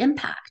ultimately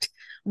impact,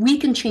 we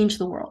can change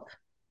the world.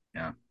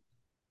 Yeah.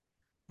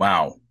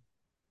 Wow.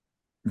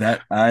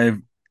 That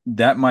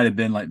might have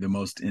been like the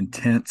most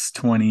intense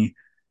 20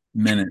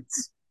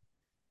 minutes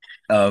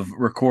of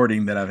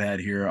recording that I've had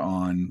here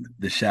on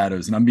the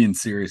Shadows. And I'm being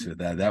serious with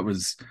that. That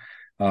was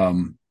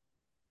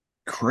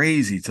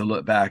crazy to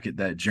look back at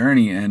that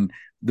journey. And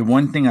the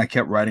one thing I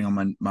kept writing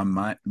on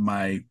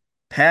my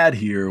pad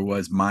here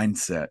was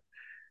mindset,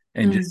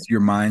 and just your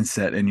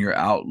mindset and your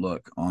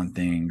outlook on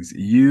things.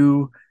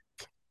 You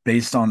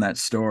based on that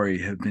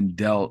story, have been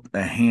dealt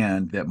a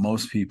hand that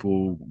most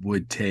people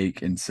would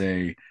take and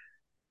say,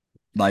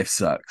 life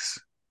sucks.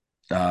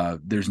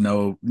 There's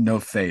no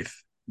faith.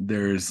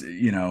 There's,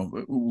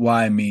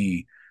 why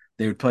me?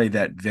 They would play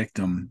that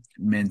victim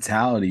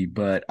mentality.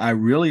 But I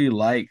really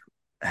like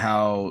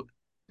how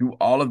through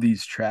all of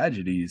these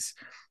tragedies,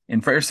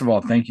 and first of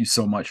all, thank you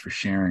so much for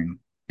sharing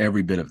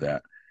every bit of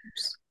that.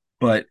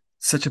 But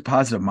such a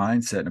positive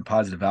mindset and a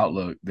positive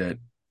outlook that,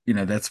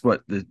 that's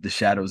what the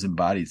shadows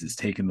embodies, is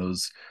taking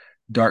those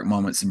dark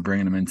moments and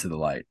bringing them into the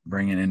light,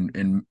 bringing in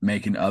and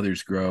making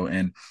others grow.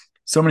 And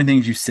so many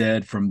things you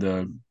said from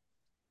the,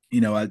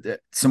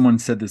 someone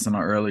said this on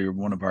our earlier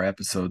one of our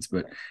episodes,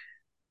 but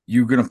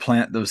you're going to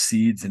plant those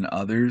seeds in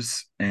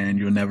others and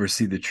you'll never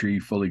see the tree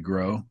fully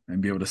grow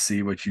and be able to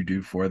see what you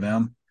do for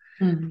them.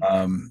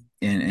 Mm-hmm.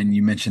 And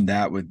you mentioned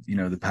that with,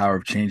 the power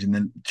of change. And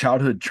then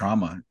childhood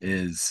trauma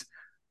is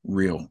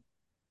real.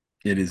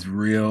 It is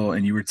real.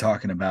 And you were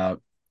talking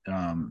about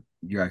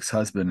your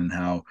ex-husband and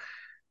how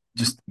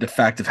just the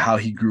fact of how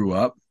he grew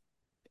up.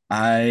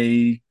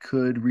 I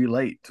could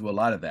relate to a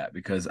lot of that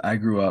because I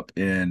grew up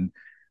in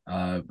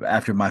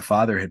after my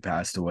father had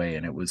passed away,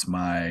 and it was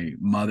my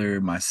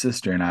mother, my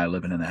sister, and I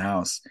living in the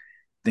house.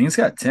 Things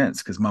got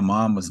tense because my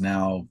mom was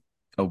now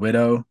a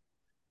widow,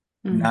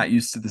 not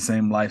used to the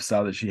same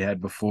lifestyle that she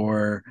had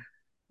before.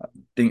 I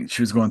think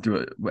she was going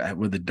through it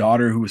with a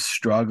daughter who was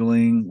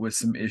struggling with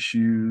some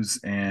issues.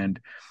 And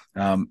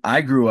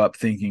I grew up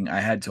thinking I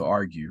had to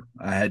argue,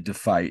 I had to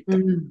fight.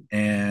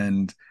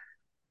 And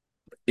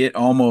it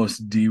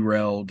almost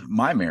derailed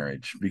my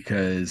marriage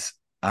because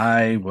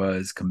I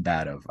was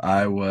combative.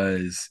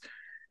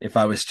 If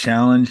I was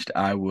challenged,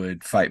 I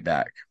would fight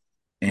back.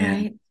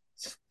 And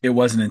it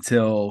wasn't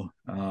until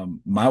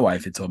my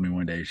wife had told me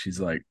one day, she's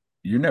like,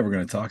 "You're never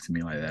going to talk to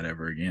me like that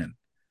ever again."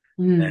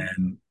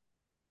 And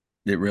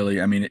it really,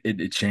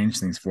 it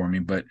changed things for me.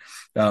 But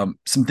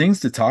some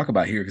things to talk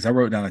about here, because I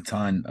wrote down a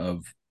ton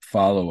of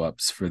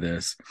follow-ups for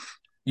this.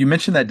 You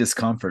mentioned that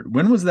discomfort.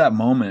 When was that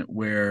moment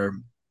where,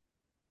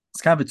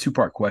 it's kind of a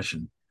two-part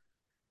question,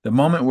 the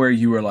moment where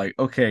you were like,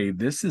 okay,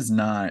 this is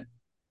not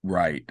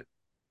right,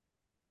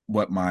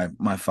 what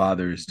my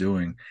father is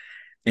doing?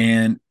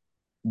 And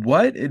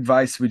what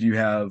advice would you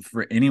have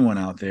for anyone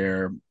out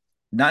there,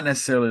 not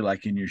necessarily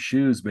like in your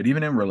shoes, but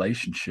even in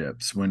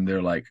relationships, when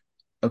they're like,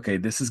 okay,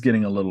 this is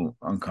getting a little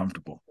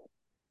uncomfortable?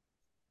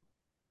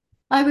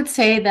 I would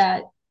say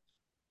that,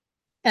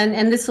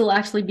 and this will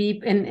actually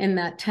be in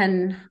that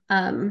 10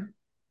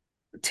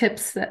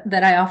 tips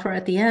that I offer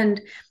at the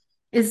end,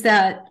 is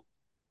that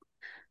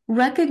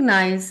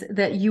recognize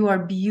that you are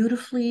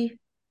beautifully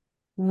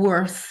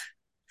worth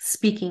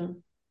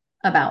speaking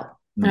about,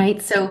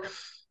 right? So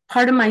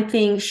part of my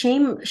thing,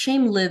 shame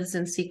lives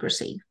in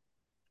secrecy,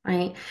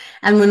 right?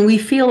 And when we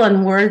feel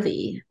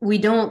unworthy, we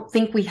don't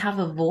think we have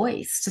a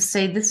voice to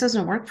say, this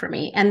doesn't work for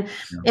me. And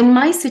in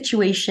my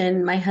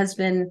situation, my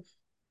husband,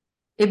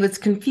 it was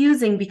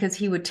confusing because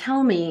he would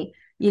tell me,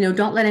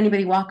 don't let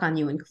anybody walk on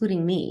you,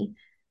 including me.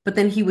 But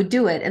then he would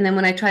do it. And then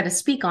when I try to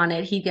speak on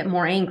it, he'd get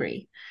more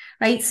angry.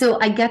 Right. So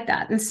I get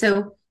that. And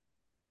so,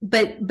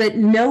 but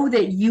know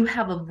that you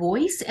have a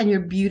voice and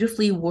you're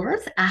beautifully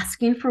worth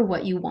asking for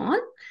what you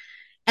want.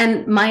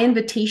 And my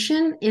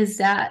invitation is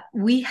that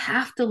we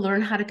have to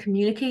learn how to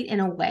communicate in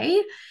a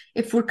way,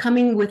 if we're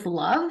coming with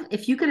love,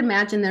 if you could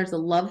imagine there's a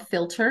love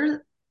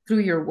filter through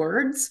your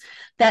words,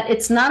 that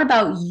it's not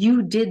about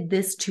you did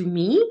this to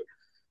me.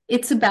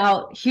 It's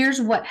about,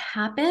 here's what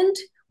happened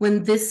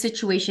when this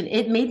situation,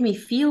 it made me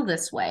feel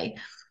this way.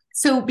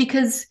 So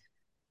because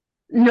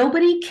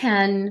nobody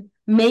can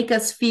make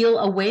us feel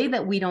a way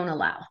that we don't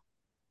allow.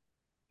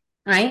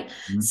 Right.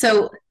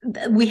 So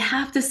we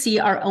have to see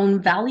our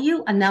own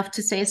value enough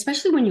to say,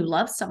 especially when you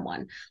love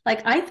someone.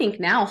 Like, I think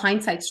now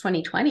hindsight's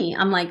 2020.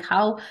 I'm like,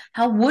 how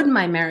would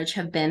my marriage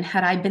have been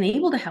had I been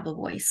able to have a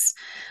voice?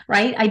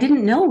 Right. I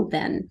didn't know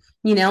then,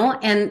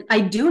 and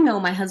I do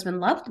know my husband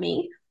loved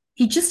me.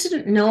 He just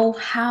didn't know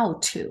how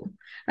to.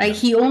 Right.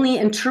 He only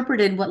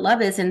interpreted what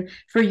love is. And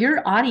for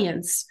your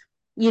audience,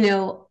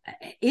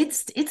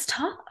 it's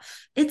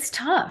tough. It's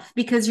tough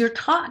because you're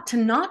taught to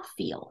not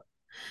feel.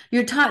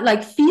 You're taught,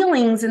 like,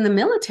 feelings in the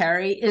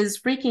military is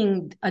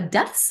freaking a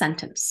death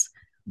sentence.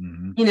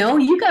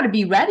 You got to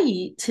be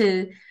ready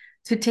to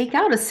take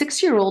out a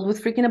 6-year-old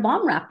with freaking a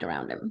bomb wrapped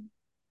around him.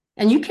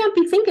 And you can't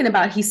be thinking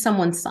about he's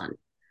someone's son,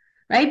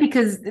 right?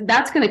 Because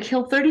that's going to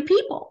kill 30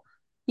 people.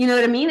 You know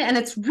what I mean? And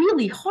it's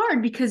really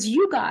hard because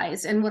you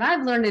guys, and what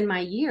I've learned in my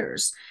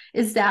years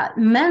is that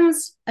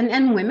men's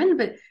and women,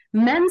 but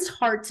men's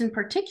hearts in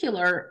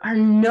particular are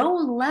no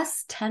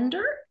less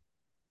tender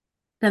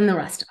than the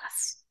rest of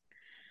us.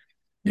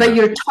 But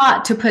you're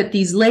taught to put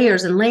these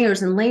layers and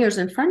layers and layers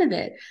in front of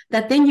it,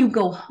 that then you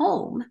go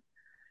home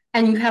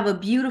and you have a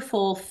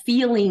beautiful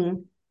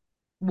feeling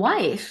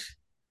wife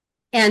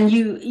and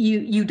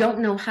you don't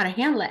know how to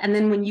handle it. And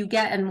then when you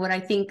get, and what I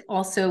think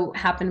also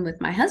happened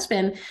with my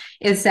husband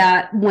is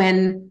that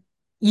when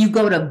you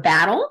go to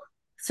battle,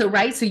 so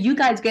you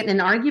guys get in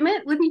an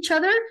argument with each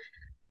other,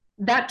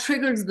 that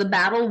triggers the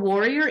battle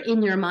warrior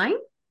in your mind.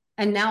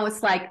 And now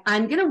it's like,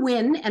 I'm going to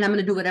win and I'm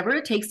going to do whatever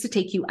it takes to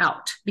take you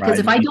out. Because Pride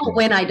if and I ego. don't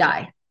win, I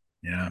die.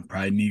 Yeah,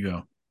 pride and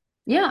ego.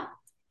 Yeah.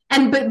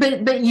 And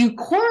but you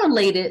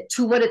correlate it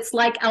to what it's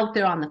like out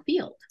there on the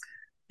field.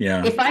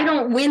 Yeah. If I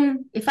don't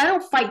win, if I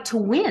don't fight to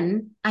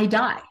win, I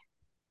die.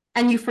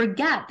 And you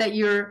forget that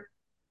you're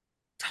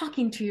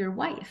talking to your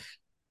wife.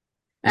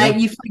 Yeah.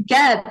 You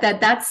forget that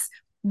that's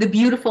the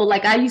beautiful,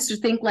 like I used to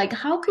think like,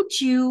 how could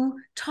you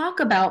talk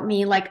about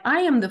me like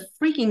I am the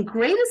freaking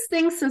greatest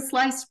thing since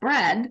sliced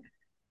bread,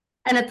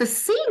 and at the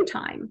same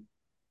time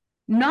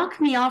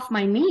knock me off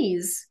my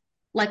knees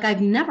like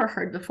I've never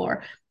heard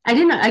before. I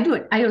do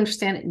it, I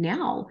understand it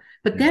now,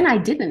 but then I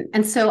didn't.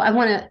 And so I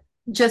want to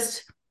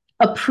just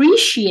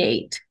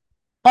appreciate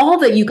all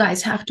that you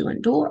guys have to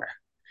endure.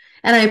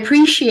 And I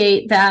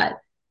appreciate that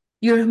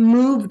you're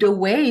moved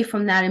away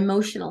from that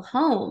emotional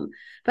home.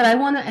 But I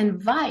want to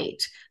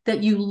invite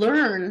that you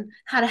learn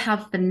how to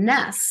have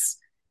finesse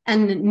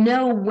and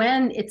know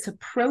when it's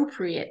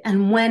appropriate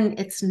and when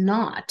it's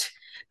not.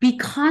 Be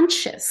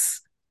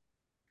conscious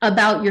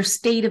about your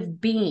state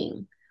of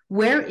being.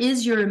 Where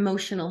is your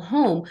emotional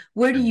home?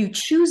 Where do you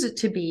choose it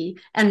to be?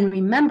 And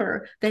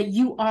remember that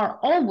you are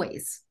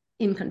always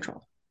in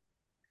control.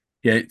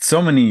 Yeah,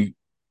 so many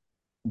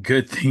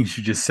good things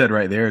you just said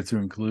right there, to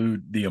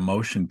include the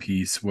emotion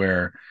piece,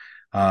 where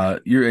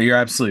you're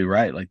absolutely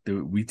right. Like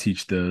we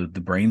teach the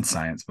brain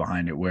science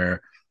behind it,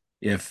 where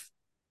if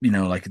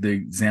like the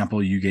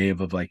example you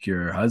gave of like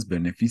your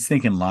husband, if he's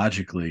thinking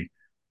logically,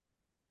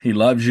 he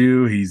loves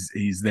you,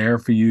 he's there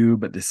for you,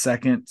 but the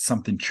second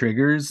something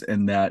triggers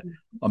and that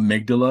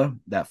amygdala,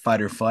 that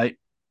fight or flight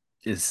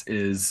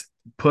is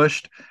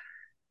pushed,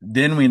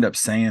 then we end up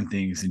saying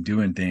things and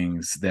doing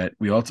things that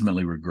we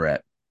ultimately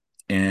regret.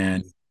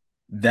 And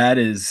that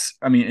is,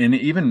 I mean, and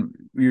even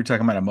we were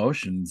talking about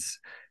emotions,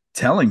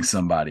 telling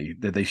somebody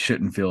that they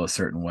shouldn't feel a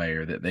certain way,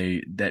 or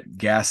that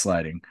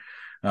gaslighting.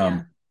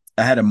 I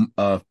had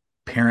a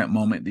parent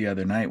moment the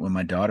other night when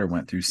my daughter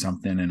went through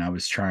something, and I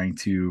was trying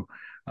to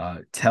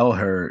tell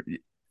her.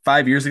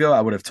 5 years ago, I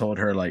would have told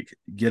her, like,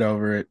 get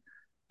over it.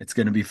 It's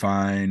going to be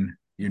fine.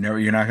 You're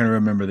not going to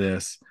remember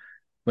this.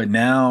 But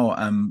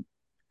now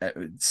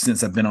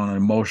since I've been on an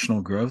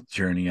emotional growth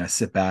journey, I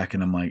sit back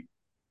and I'm like,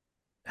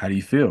 how do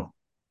you feel?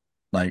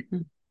 Like,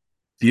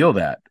 feel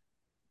that.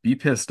 Be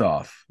pissed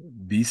off.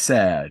 Be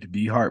sad.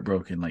 Be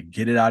heartbroken. Like,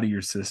 get it out of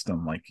your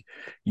system. Like,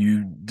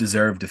 you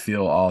deserve to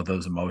feel all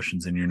those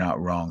emotions, and you're not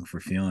wrong for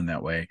feeling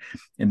that way.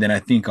 And then I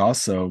think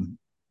also,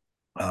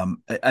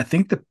 I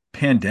think the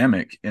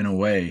pandemic, in a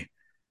way,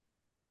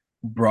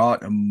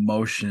 brought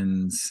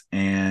emotions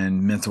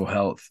and mental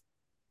health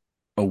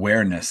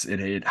awareness.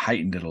 It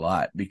heightened it a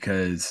lot,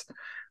 because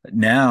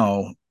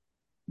now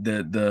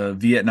the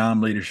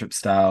Vietnam leadership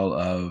style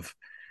of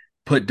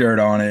put dirt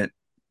on it,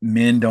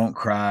 men don't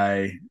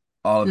cry,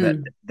 all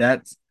of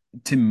that's,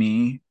 to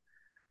me,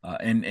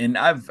 and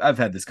I've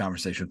had this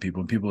conversation with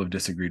people, and people have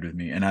disagreed with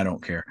me, and I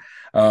don't care.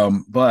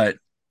 But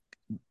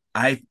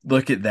I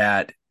look at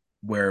that,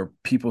 where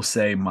people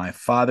say, my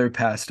father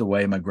passed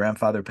away, my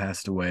grandfather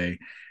passed away,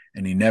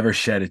 and he never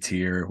shed a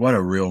tear. What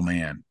a real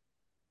man.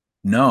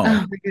 No.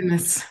 Oh my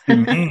goodness. To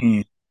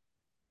me,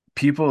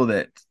 people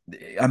that,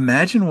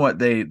 imagine what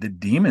the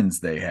demons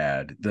they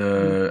had,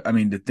 I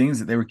mean, the things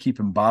that they were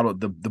keeping bottled,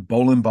 the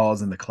bowling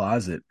balls in the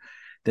closet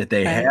that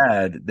they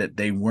had, that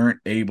they weren't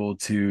able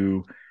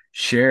to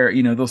share.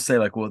 They'll say,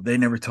 like, well, they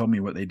never told me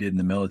what they did in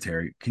the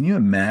military. Can you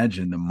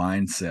imagine the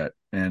mindset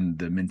and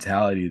the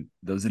mentality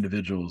those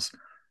individuals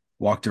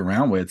walked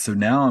around with? So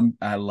now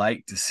I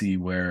like to see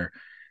where,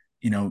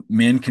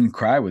 men can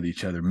cry with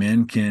each other,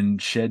 men can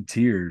shed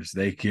tears,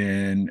 they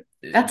can.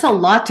 That's a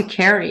lot to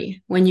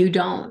carry when you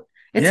don't.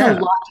 It's a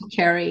lot to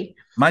carry.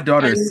 My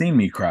daughter has seen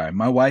me cry.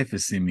 My wife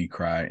has seen me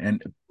cry.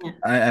 And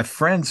I have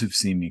friends who've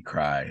seen me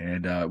cry.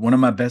 And one of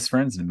my best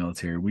friends in the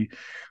military,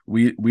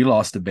 we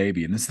lost a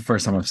baby. And this is the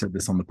first time I've said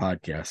this on the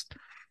podcast.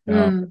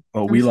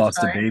 But we lost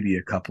a baby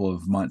a couple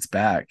of months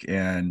back.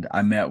 And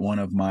I met one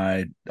of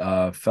my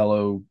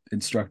fellow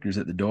instructors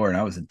at the door, and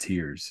I was in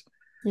tears.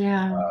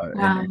 Yeah. Wow.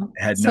 And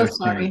had so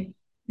sorry.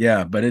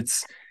 Yeah, but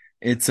it's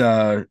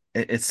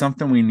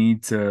something we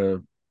need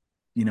to,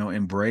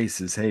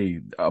 embrace, is,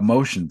 hey,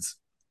 emotions,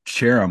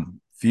 share them,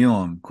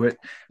 feel them, quit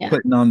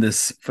putting on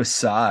this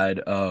facade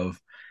of,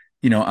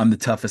 I'm the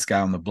toughest guy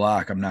on the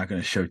block, I'm not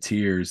going to show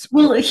tears.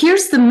 Well,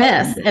 here's the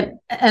myth,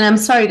 and I'm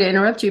sorry to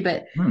interrupt you,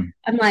 but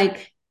I'm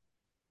like,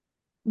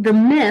 the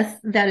myth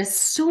that is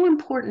so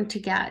important to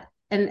get,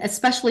 and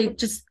especially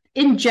just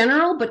in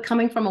general, but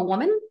coming from a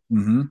woman,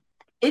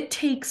 it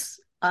takes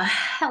a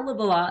hell of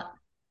a lot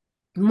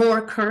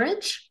more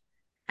courage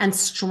and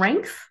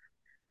strength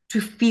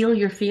to feel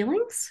your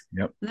feelings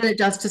Yep. than it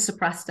does to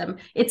suppress them.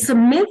 It's a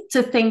myth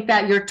to think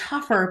that you're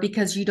tougher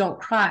because you don't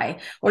cry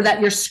or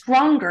that you're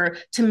stronger.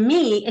 To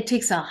me, it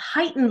takes a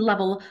heightened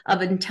level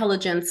of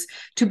intelligence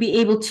to be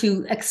able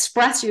to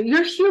express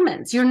you're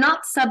humans. You're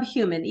not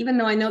subhuman, even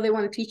though I know they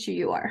want to teach you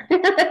you are.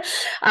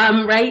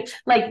 Right?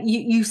 Like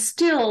you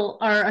still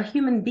are a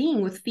human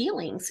being with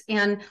feelings,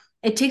 and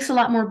it takes a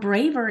lot more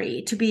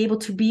bravery to be able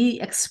to be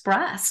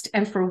expressed.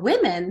 And for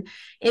women,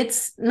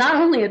 it's not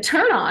only a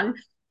turn on,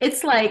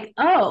 it's like,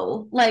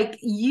 oh, like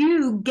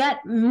you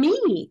get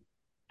me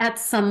at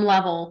some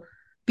level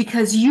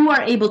because you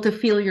are able to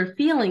feel your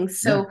feelings.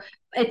 So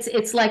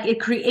it's like it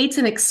creates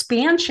an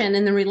expansion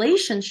in the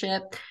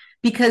relationship,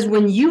 because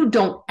when you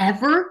don't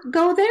ever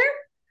go there,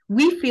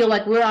 we feel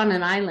like we're on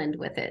an island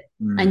with it,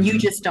 and you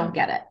just don't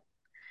get it.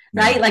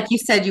 Right? Like you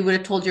said, you would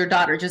have told your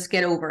daughter, just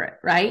get over it,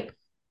 right?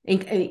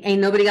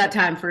 Ain't nobody got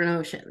time for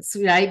emotions,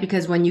 right?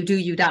 Because when you do,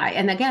 you die.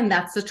 And again,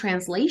 that's the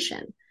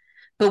translation.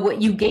 But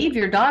what you gave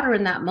your daughter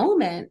in that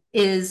moment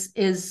is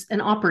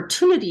an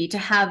opportunity to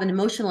have an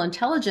emotional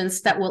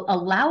intelligence that will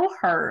allow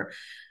her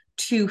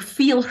to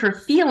feel her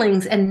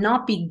feelings and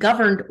not be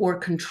governed or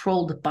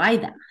controlled by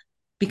them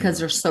because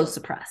they're so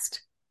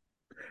suppressed.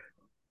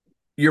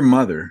 Your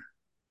mother,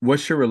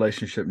 what's your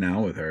relationship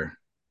now with her?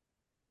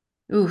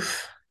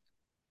 Oof.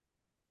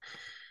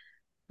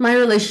 My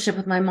relationship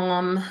with my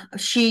mom,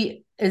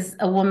 she is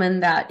a woman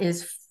that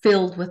is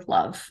filled with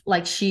love.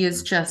 Like she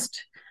is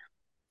just,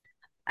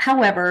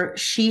 however,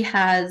 she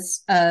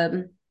has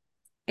a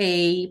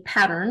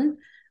pattern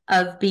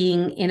of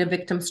being in a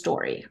victim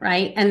story,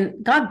 right?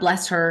 And God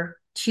bless her.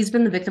 She's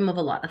been the victim of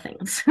a lot of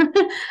things,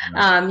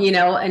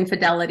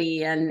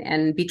 infidelity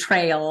and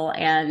betrayal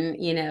and,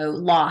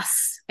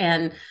 loss.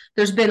 And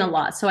there's been a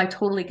lot. So I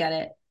totally get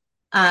it.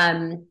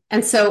 And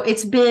so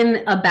it's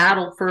been a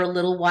battle for a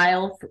little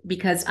while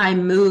because I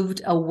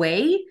moved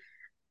away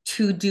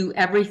to do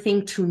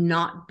everything to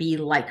not be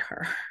like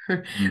her,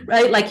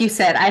 right? Like you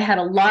said, I had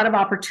a lot of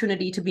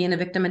opportunity to be in a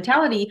victim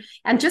mentality.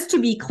 And just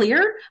to be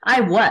clear, I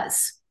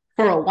was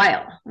for a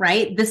while,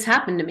 right? This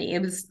happened to me.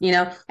 It was,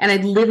 and I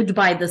lived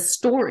by the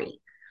story.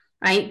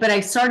 Right. But I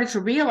started to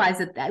realize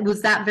that it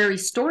was that very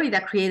story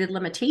that created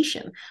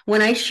limitation.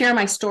 When I share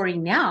my story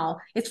now,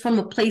 it's from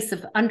a place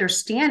of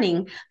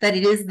understanding that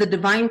it is the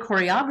divine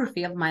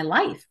choreography of my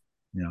life.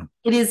 Yeah.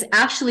 It is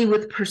actually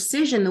with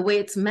precision, the way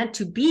it's meant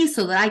to be,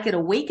 so that I could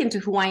awaken to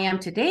who I am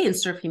today and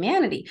serve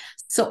humanity.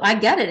 So I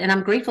get it. And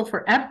I'm grateful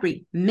for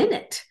every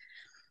minute.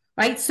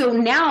 Right. So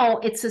now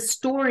it's a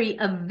story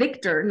of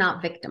victor,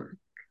 not victim.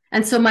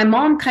 And so my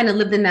mom kind of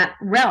lived in that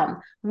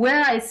realm.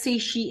 Where I see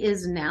she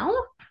is now,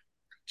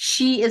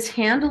 she is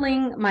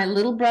handling my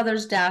little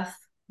brother's death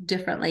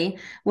differently.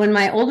 When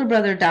my older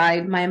brother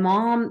died, my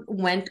mom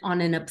went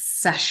on an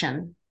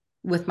obsession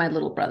with my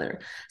little brother.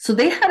 So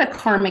they had a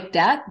karmic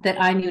debt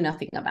that I knew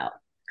nothing about.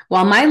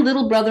 While my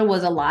little brother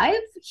was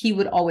alive, he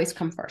would always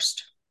come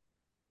first.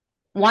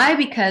 Why?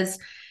 Because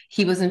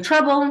he was in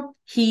trouble.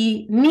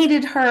 He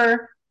needed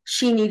her.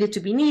 She needed to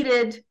be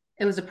needed.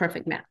 It was a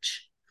perfect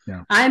match.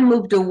 Yeah. I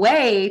moved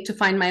away to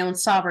find my own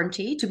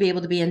sovereignty, to be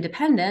able to be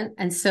independent.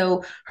 And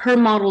so her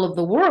model of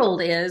the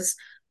world is,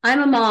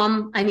 I'm a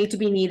mom, I need to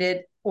be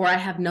needed, or I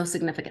have no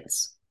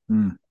significance.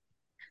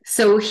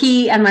 So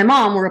he and my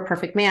mom were a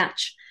perfect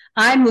match.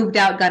 I moved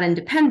out, got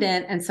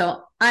independent, and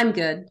so I'm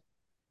good.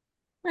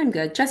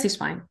 Jessie's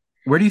fine.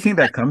 Where do you think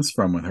that comes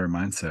from with her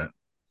mindset?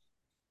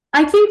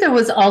 I think there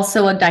was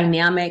also a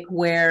dynamic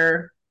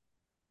where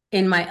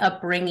in my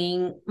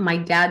upbringing, my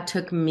dad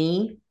took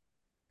me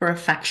for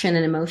affection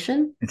and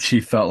emotion. And she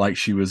felt like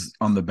she was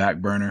on the back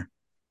burner.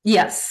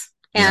 Yes.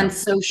 And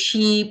so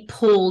she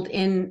pulled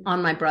in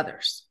on my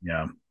brothers.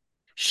 Yeah.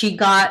 She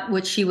got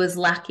what she was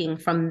lacking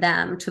from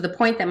them, to the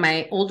point that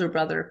my older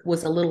brother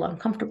was a little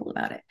uncomfortable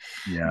about it.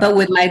 Yeah. But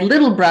with my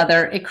little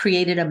brother, it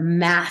created a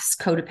mass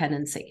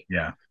codependency.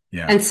 Yeah.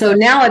 Yeah. And so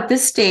now at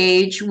this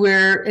stage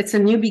where it's a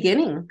new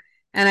beginning,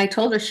 and I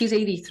told her, she's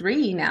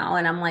 83 now,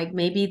 and I'm like,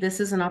 maybe this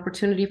is an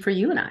opportunity for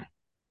you and I,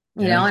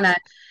 you know,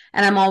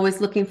 and I'm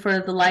always looking for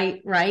the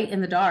light, right,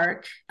 in the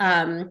dark.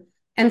 And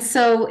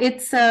so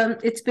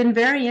it's been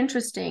very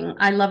interesting.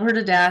 I love her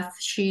to death.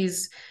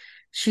 She's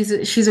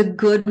a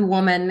good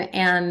woman,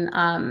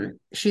 and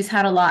she's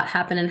had a lot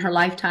happen in her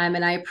lifetime,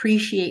 and I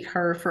appreciate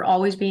her for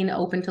always being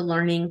open to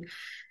learning.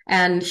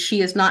 And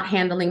she is not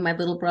handling my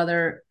little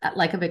brother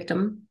like a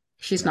victim.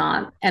 She's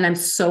not. And I'm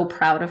so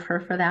proud of her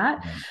for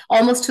that. Yeah.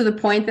 Almost to the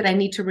point that I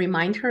need to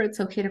remind her it's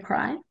okay to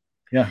cry.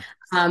 Yeah.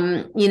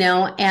 You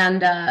know,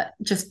 and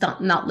just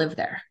not live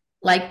there.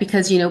 Like,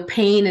 because, you know,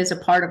 pain is a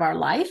part of our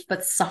life,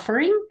 but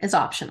suffering is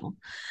optional.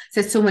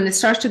 So when it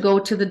starts to go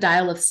to the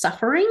dial of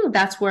suffering,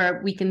 that's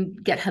where we can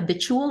get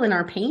habitual in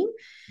our pain.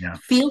 Yeah.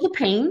 Feel the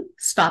pain,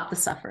 stop the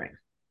suffering.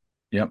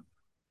 Yep.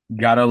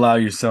 Got to allow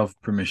yourself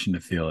permission to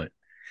feel it.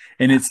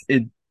 And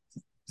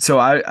so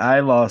I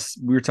lost,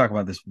 we were talking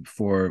about this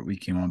before we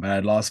came on, but I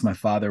had lost my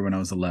father when I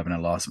was 11. I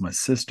lost my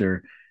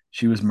sister.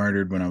 She was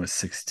murdered when I was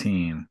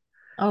 16.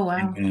 Oh,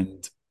 wow.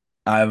 And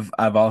I've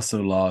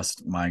also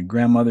lost my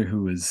grandmother,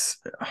 who was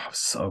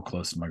so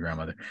close to my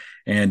grandmother,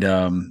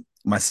 and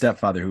my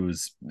stepfather, who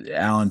was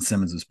Alan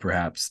Simmons, was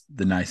perhaps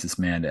the nicest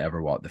man to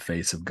ever walk the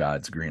face of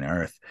God's green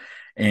earth.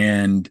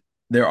 And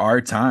there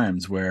are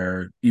times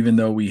where, even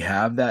though we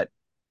have that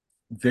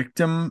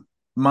victim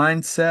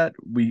mindset,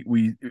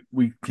 we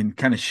can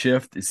kind of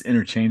shift. It's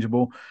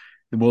interchangeable.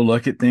 We'll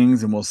look at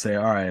things and we'll say,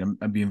 all right,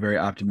 I'm being very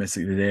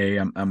optimistic today.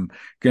 I'm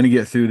going to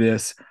get through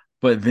this.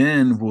 But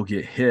then we'll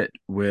get hit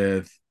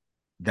with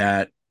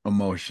that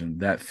emotion,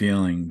 that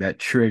feeling, that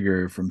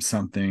trigger from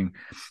something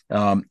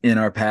in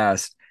our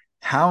past.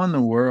 How in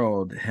the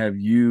world have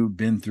you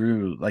been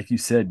through, like you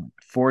said,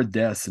 4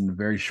 deaths in a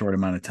very short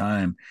amount of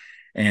time?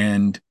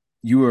 And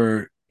you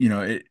were,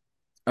 I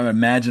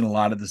imagine a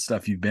lot of the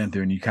stuff you've been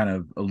through, and you kind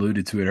of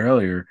alluded to it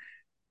earlier,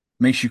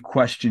 makes you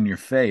question your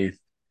faith.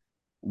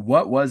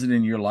 What was it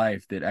in your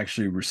life that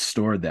actually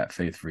restored that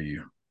faith for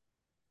you?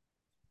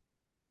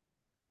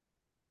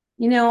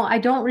 I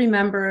don't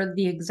remember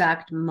the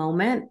exact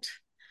moment,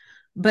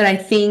 but I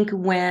think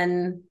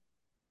my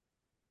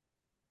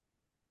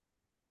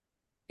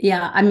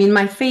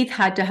faith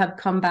had to have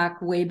come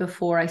back way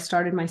before I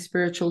started my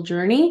spiritual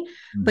journey,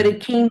 but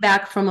it came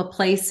back from a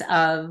place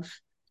of,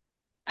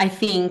 I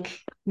think,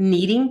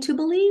 needing to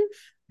believe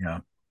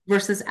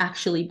versus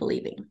actually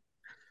believing.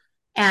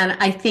 And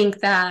I think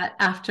that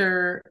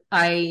after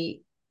I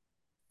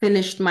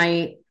finished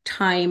my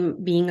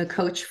time being a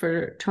coach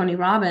for Tony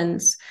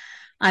Robbins,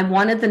 I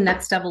wanted the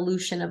next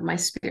evolution of my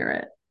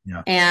spirit.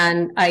 Yeah.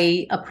 And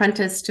I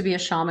apprenticed to be a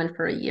shaman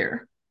for a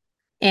year.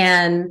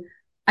 And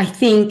I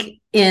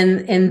think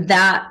in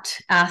that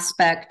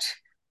aspect,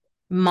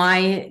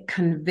 my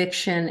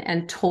conviction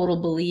and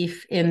total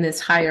belief in this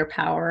higher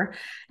power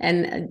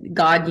and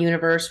God,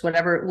 universe,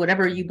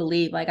 whatever you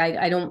believe, like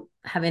I don't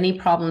have any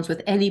problems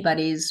with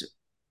anybody's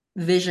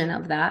vision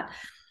of that.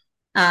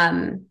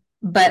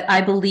 But I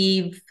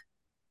believe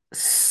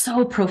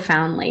so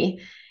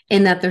profoundly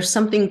in that there's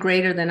something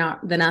greater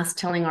than us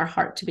telling our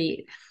heart to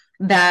beat,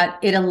 that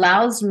it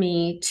allows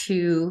me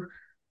to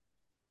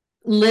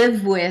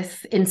live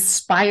with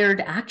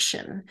inspired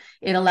action.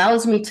 It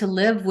allows me to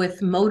live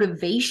with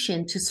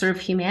motivation to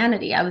serve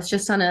humanity. I was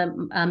just on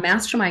a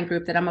mastermind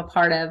group that I'm a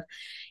part of,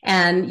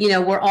 and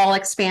we're all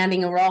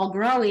expanding and we're all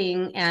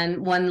growing,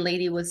 and one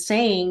lady was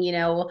saying,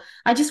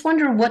 I just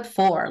wonder what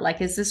for,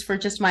 like, is this for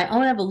just my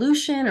own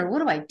evolution, or what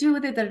do I do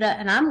with it?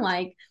 And I'm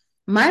like,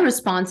 my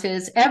response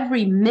is,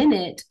 every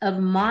minute of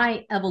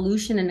my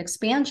evolution and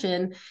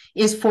expansion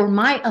is for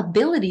my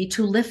ability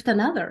to lift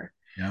another.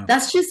 Yeah.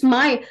 That's just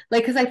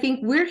because I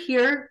think we're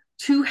here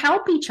to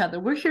help each other.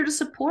 We're here to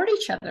support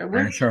each other.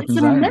 It's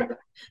a myth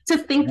to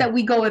think that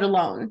we go it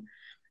alone,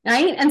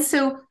 right? And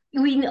so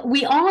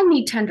we all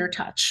need tender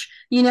touch.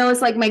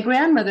 It's like my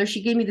grandmother,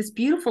 she gave me this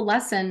beautiful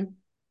lesson.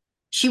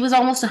 She was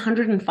almost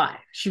 105.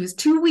 She was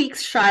 2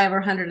 weeks shy of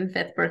her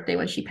 105th birthday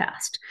when she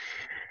passed.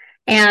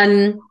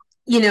 And,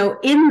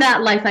 in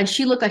that lifetime,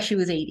 she looked like she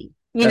was 80.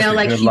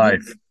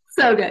 Life.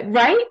 So good,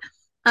 right?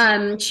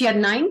 She had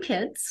 9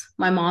 kids,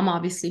 my mom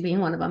obviously being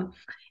one of them.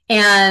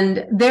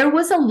 And there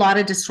was a lot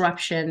of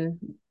disruption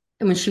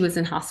when she was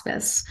in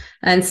hospice.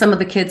 And some of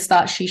the kids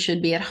thought she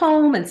should be at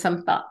home and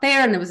some thought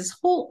there. And there was this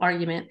whole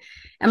argument.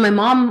 And my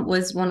mom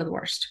was one of the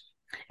worst.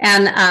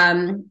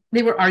 And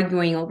they were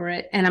arguing over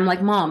it. And I'm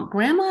like, Mom,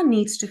 grandma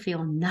needs to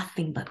feel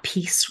nothing but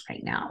peace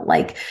right now.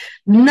 Like,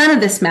 none of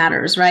this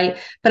matters, right?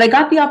 But I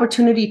got the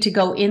opportunity to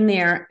go in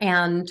there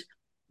and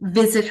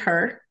visit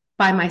her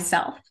by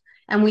myself.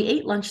 And we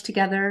ate lunch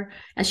together,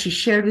 and she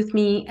shared with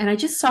me, and I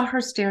just saw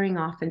her staring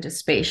off into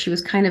space. She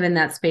was kind of in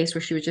that space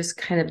where she would just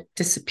kind of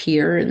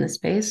disappear in the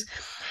space.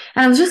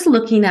 And I was just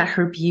looking at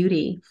her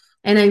beauty,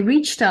 and I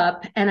reached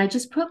up and I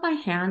just put my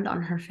hand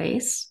on her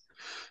face,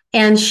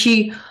 and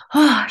she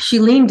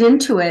leaned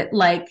into it,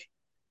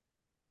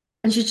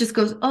 and she just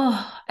goes,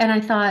 oh, and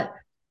I thought,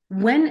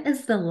 when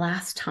is the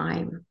last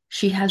time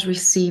she has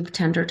received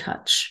tender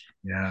touch?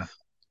 Yeah.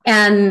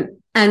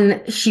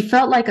 And she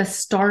felt like a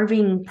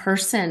starving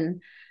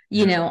person,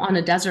 on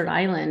a desert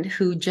island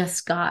who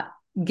just got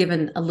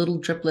given a little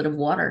driplet of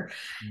water.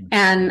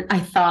 And I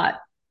thought,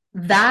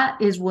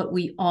 that is what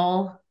we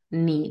all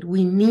need.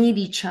 We need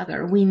each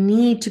other. We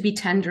need to be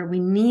tender. We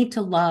need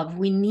to love.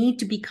 We need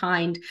to be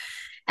kind.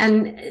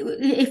 And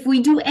if we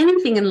do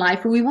anything in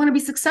life, or we want to be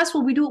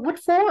successful, we do it what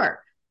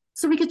for?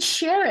 So we could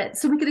share it,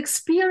 so we could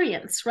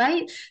experience,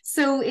 right?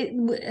 So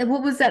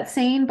what was that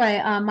saying by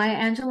Maya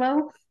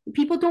Angelou?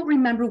 People don't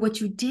remember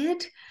what you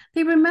did.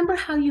 They remember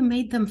how you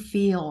made them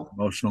feel.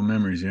 Emotional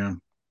memories, yeah.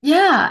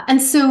 Yeah.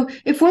 And so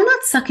if we're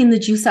not sucking the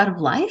juice out of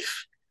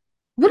life,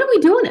 what are we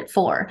doing it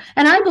for?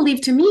 And I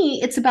believe, to me,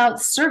 it's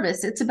about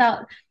service. It's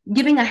about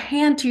giving a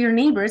hand to your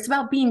neighbor. It's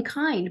about being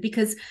kind,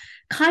 because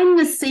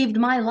kindness saved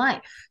my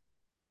life.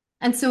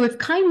 And so if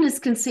kindness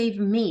can save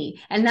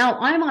me, and now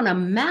I'm on a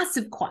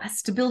massive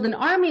quest to build an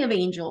army of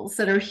angels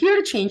that are here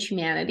to change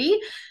humanity,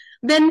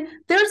 then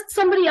there's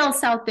somebody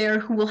else out there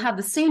who will have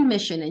the same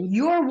mission, and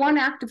your one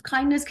act of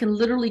kindness can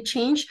literally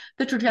change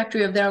the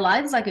trajectory of their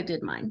lives like it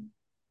did mine.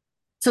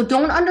 So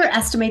don't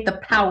underestimate the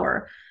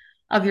power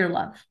of your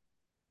love.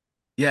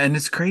 Yeah, and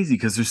it's crazy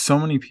because there's so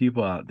many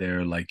people out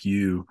there like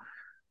you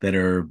that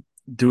are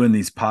doing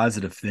these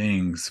positive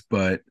things,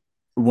 but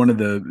one of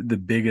the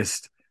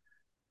biggest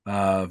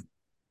uh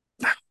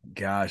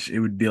gosh, it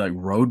would be like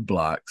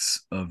roadblocks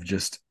of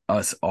just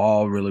us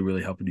all really,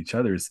 really helping each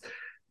other is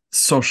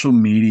social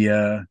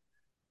media.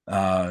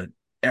 uh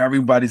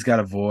Everybody's got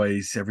a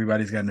voice,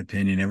 everybody's got an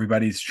opinion,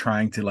 everybody's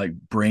trying to like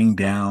bring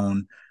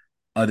down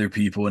other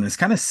people, and it's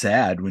kind of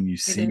sad when you It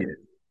see is.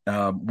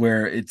 it.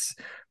 Where it's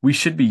we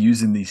should be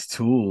using these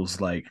tools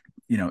like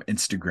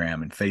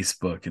Instagram and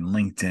Facebook and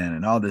LinkedIn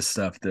and all this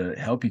stuff to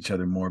help each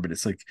other more, but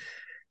it's like,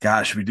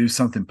 gosh, we do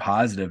something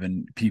positive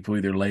and people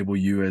either label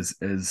you as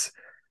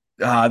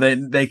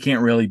they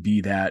can't really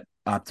be that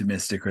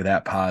optimistic or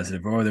that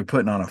positive, or they're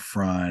putting on a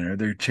front, or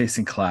they're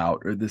chasing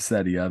clout, or this,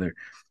 that, the other.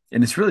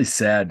 And it's really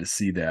sad to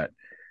see that.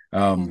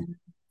 Um, Yeah.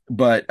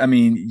 but I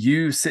mean,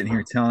 you sitting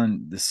here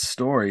telling this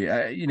story,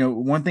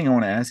 one thing I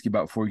want to ask you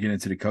about before we get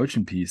into the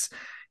coaching piece,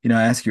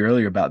 I asked you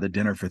earlier about the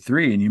dinner for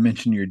three, and you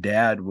mentioned your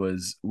dad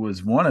was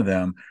one of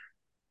them.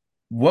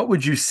 What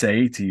would you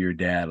say to your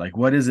dad? Like,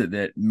 what is it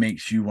that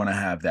makes you want to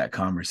have that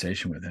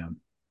conversation with him?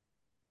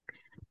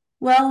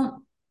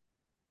 Well,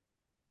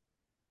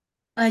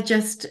 I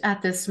just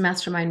at this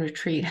mastermind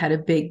retreat had a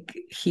big,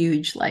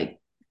 huge like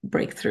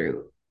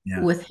breakthrough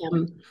Yeah. with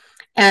him.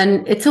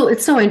 And it's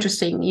so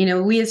interesting.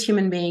 We as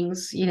human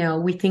beings,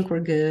 we think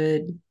we're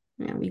good.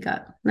 We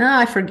got, no,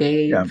 I Yeah.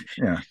 forgave.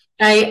 Yeah.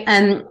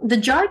 And the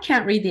jar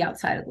can't read the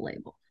outside of the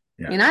label.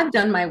 Yeah. And I've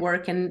done my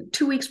work. And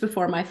 2 weeks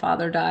before my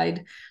father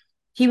died,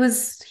 he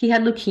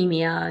had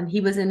leukemia and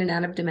he was in and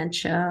out of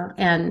dementia.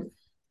 And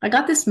I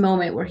got this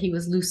moment where he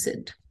was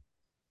lucid.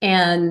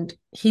 And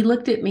he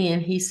looked at me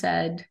and he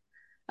said,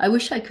 I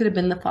wish I could have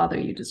been the father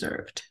you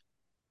deserved.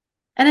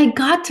 And I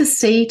got to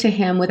say to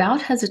him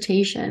without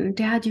hesitation,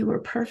 Dad, you were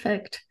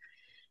perfect.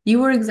 You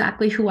were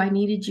exactly who I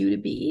needed you to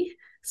be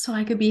so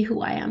I could be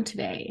who I am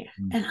today.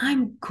 And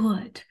I'm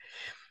good.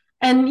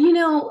 And,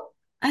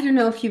 I don't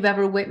know if you've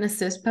ever witnessed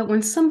this, but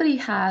when somebody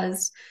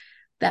has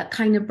that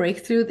kind of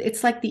breakthrough,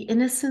 it's like the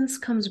innocence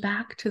comes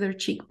back to their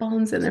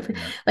cheekbones and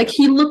like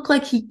he looked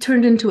like he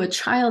turned into a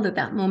child at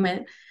that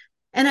moment.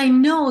 And I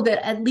know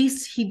that at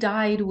least he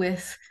died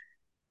with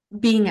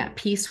being at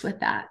peace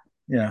with that.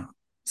 Yeah.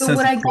 But Sense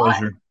what of I got,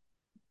 closure.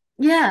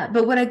 yeah,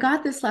 but what I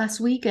got this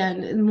last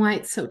weekend and why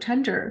it's so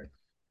tender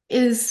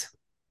is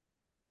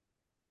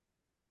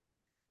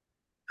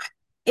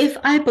if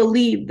I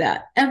believe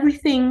that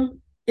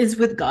everything is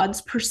with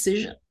God's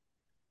precision,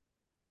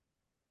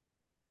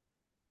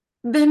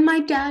 then my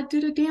dad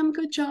did a damn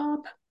good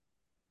job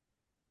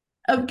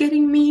of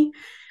getting me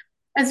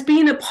as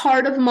being a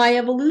part of my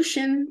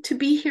evolution to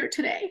be here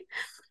today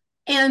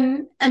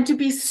and to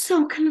be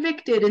so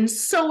convicted and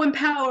so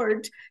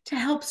empowered to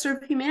help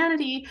serve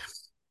humanity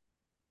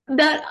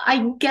that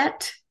I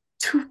get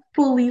to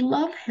fully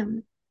love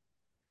him.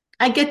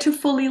 I get to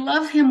fully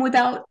love him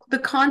without the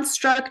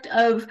construct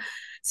of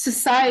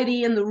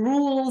society and the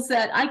rules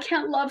that I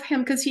can't love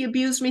him because he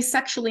abused me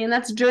sexually and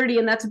that's dirty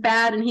and that's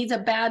bad and he's a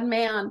bad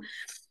man.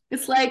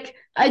 It's like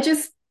I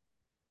just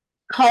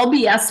call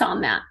BS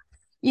on that.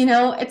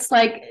 It's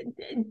like,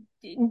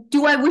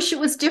 do I wish it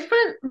was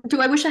different?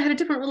 Do I wish I had a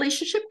different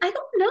relationship? I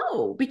don't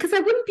know because I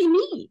wouldn't be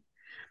me.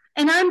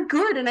 And I'm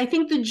good. And I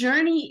think the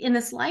journey in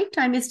this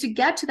lifetime is to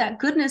get to that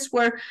goodness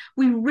where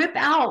we rip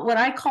out what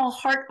I call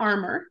heart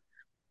armor,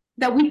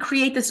 that we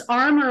create this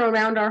armor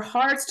around our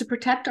hearts to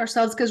protect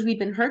ourselves because we've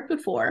been hurt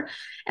before.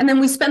 And then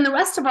we spend the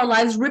rest of our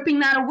lives ripping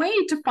that away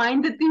to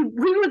find that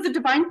we were the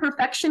divine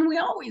perfection we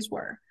always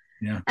were.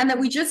 Yeah. And that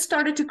we just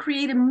started to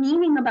create a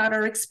meaning about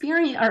our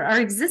experience,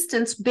 our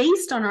existence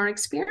based on our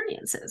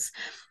experiences.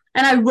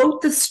 And I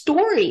wrote the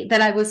story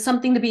that I was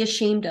something to be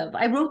ashamed of.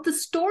 I wrote the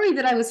story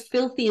that I was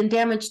filthy and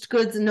damaged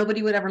goods and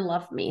nobody would ever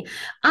love me.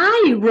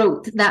 I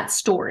wrote that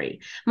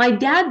story. My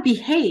dad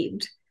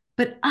behaved,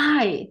 but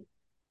I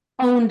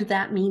owned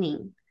that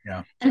meaning.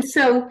 Yeah. And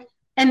so,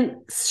 and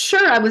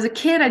sure, I was a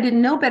kid, I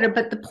didn't know better,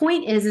 but the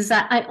point is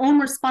that I own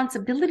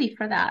responsibility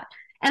for that.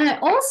 And I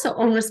also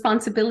own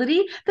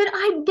responsibility that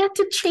I get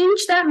to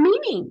change that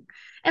meaning.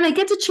 And I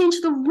get to change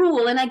the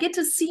rule, and I get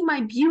to see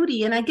my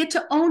beauty, and I get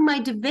to own my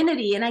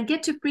divinity, and I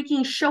get to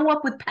freaking show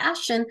up with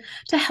passion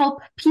to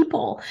help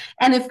people.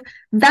 And if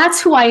that's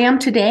who I am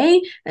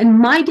today, and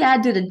my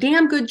dad did a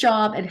damn good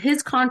job at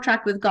his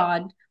contract with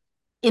God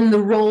in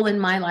the role in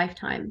my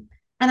lifetime,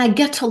 and I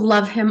get to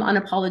love him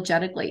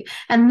unapologetically.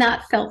 And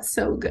that felt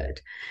so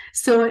good.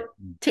 So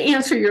to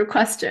answer your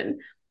question,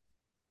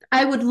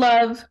 I would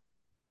love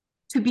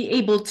to be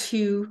able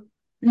to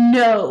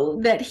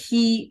know that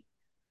he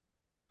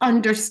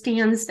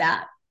understands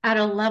that at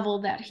a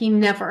level that he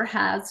never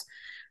has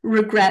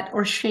regret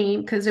or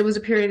shame, because there was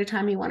a period of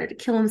time he wanted to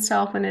kill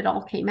himself when it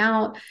all came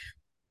out.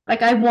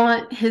 Like I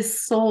want his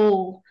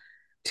soul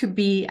to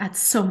be at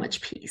so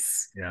much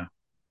peace. Yeah.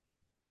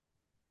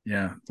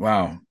 Yeah.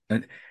 Wow.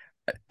 And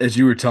as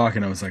you were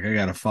talking, I was like, I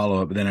got to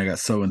follow up, but then I got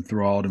so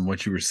enthralled in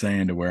what you were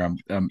saying to where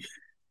I'm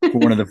for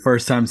one of the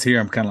first times here,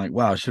 I'm kind of like,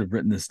 wow, I should have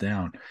written this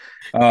down.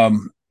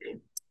 Um,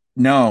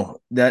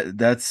 no,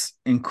 that's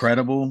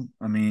incredible.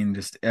 I mean,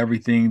 just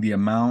everything, the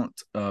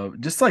amount of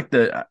just like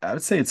I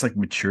would say it's like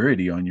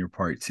maturity on your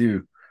part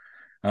too.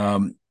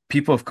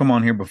 People have come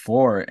on here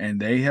before and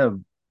they have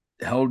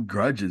held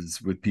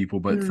grudges with people,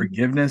 but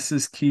forgiveness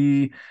is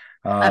key.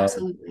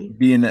 Absolutely.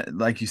 Being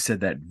like you said,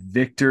 that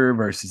victor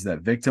versus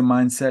that victim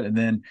mindset, and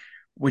then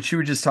what you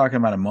were just talking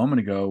about a moment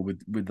ago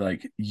with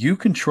like you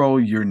control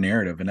your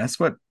narrative, and that's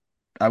what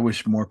I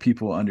wish more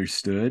people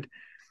understood.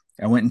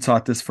 I went and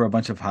taught this for a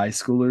bunch of high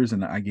schoolers,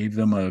 and I gave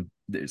them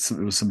it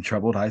was some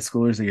troubled high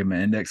schoolers. They gave them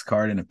an index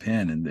card and a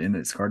pen, and the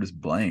index card is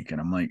blank,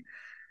 and I'm like,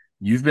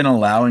 you've been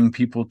allowing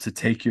people to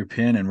take your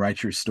pen and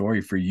write your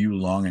story for you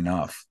long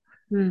enough.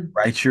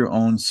 Write your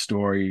own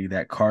story.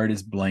 That card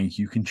is blank.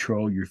 You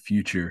control your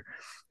future.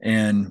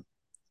 And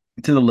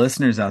to the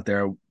listeners out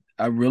there,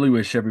 I really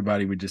wish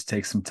everybody would just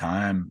take some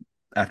time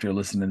after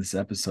listening to this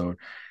episode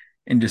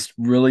and just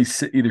really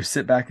either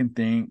sit back and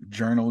think,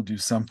 journal, do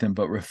something,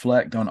 but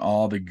reflect on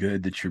all the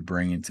good that you're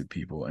bringing to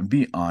people and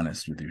be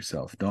honest with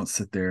yourself. Don't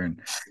sit there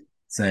and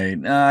say,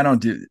 no, I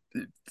don't do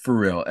for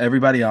real.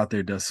 Everybody out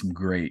there does some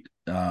great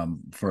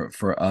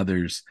for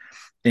others.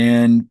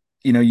 And,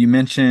 you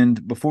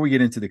mentioned before we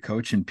get into the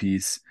coaching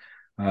piece,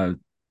 your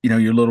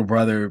little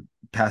brother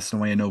passed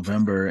away in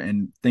November,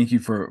 and thank you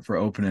for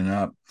opening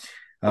up.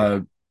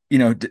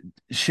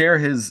 Share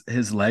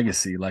his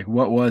legacy. Like,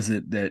 what was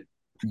it that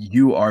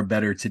you are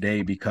better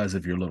today because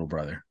of your little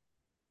brother?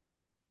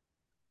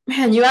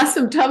 Man, you asked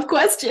some tough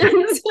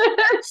questions.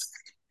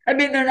 I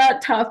mean, they're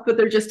not tough, but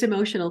they're just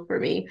emotional for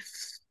me.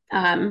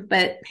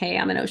 But hey,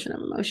 I'm an ocean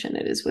of emotion.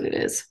 It is what it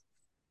is.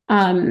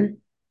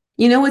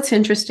 What's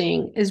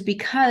interesting is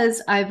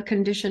because I've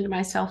conditioned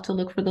myself to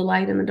look for the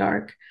light in the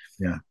dark.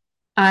 Yeah.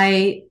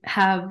 I've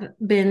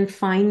been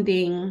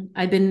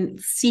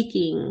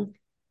seeking,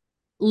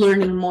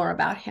 learning more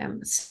about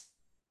him.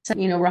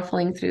 So,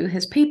 ruffling through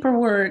his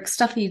paperwork,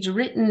 stuff he's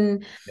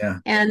written. Yeah.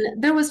 And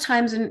there was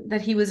times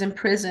that he was in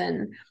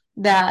prison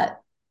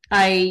that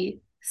I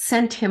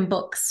sent him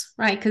books,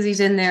 right? Because he's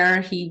in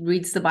there, he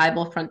reads the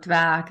Bible front to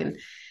back. And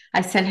I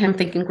sent him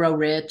Think and Grow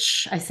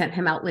Rich. I sent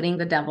him Outwitting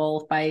the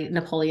Devil by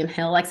Napoleon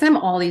Hill. I sent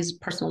him all these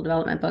personal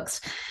development books.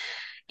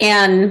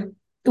 And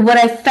what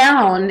I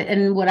found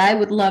and what I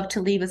would love to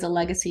leave as a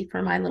legacy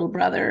for my little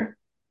brother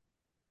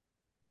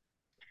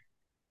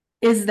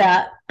is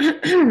that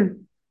I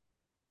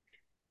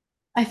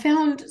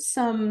found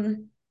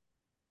some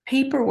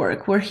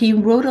paperwork where he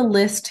wrote a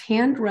list,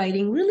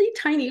 handwriting, really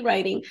tiny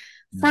writing,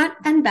 front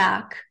and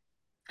back,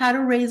 how to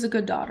raise a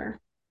good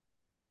daughter.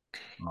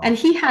 And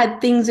he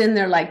had things in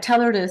there like tell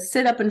her to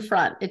sit up in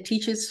front. It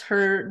teaches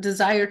her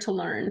desire to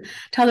learn.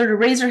 Tell her to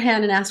raise her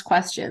hand and ask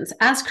questions.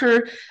 Ask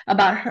her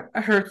about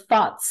her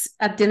thoughts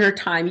at dinner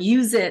time.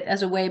 Use it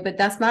as a way, but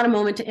that's not a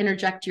moment to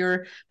interject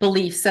your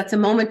beliefs. That's a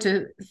moment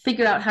to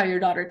figure out how your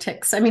daughter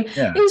ticks. I mean,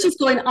 It was just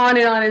going on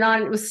and on and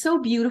on. It was so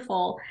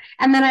beautiful.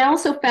 And then I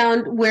also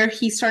found where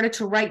he started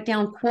to write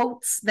down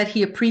quotes that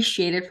he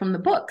appreciated from the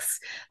books,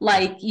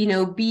 like,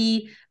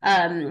 be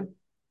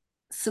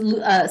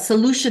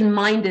solution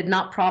minded,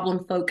 not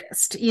problem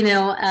focused.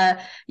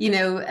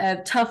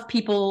 Tough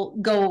people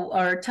go,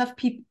 or tough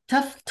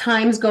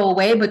times go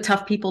away, but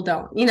tough people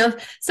don't.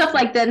 Stuff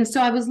like that. And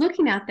so I was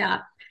looking at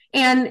that,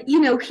 and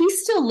he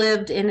still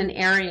lived in an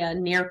area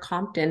near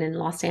Compton in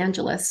Los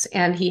Angeles,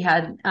 and he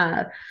had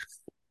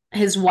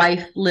his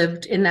wife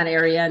lived in that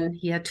area, and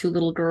he had 2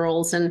 little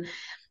girls, and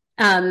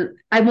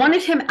I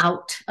wanted him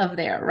out of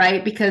there,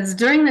 right? Because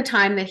during the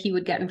time that he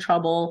would get in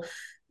trouble,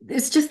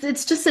 it's just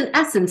an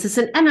essence, it's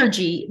an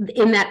energy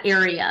in that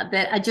area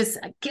that I just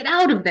get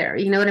out of there,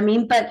 you know what I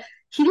mean? But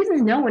he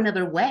didn't know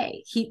another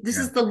way. This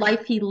is the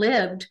life he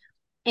lived.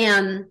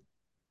 And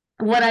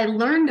what I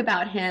learned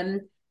about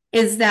him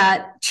is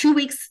that 2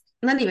 weeks,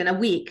 not even a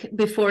week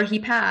before he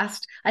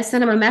passed, I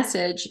sent him a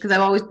message, because I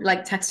always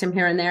like text him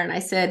here and there. And I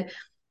said,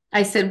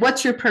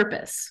 what's your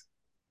purpose?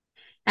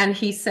 And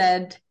he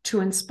said,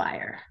 to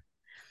inspire.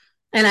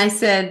 And I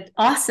said,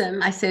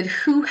 awesome. I said,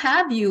 who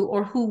have you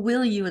or who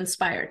will you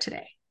inspire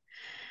today?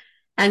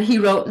 And he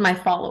wrote, my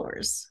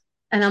followers.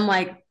 And I'm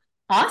like,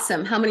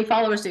 awesome. How many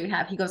followers do you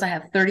have? He goes, I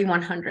have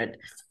 3,100.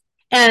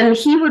 And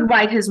he would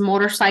ride his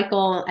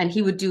motorcycle and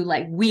he would do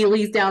like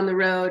wheelies down the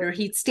road, or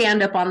he'd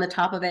stand up on the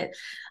top of it,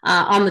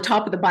 on the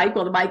top of the bike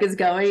while the bike is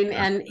going.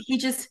 And he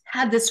just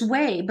had this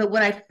way. But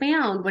what I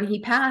found when he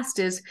passed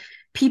is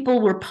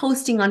people were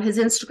posting on his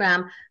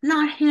Instagram,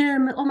 not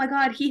him. Oh my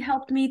God, he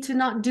helped me to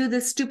not do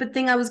this stupid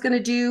thing I was going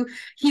to do.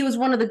 He was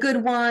one of the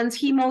good ones.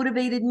 He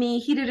motivated me.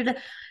 He did it.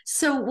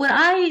 So what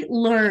I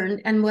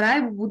learned, and what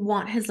I would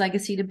want his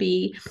legacy to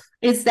be,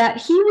 is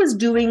that he was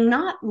doing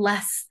not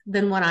less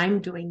than what I'm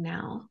doing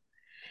now.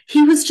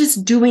 He was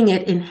just doing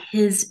it in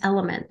his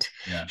element.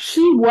 Yeah.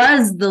 He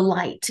was the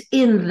light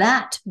in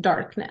that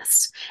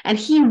darkness, and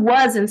he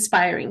was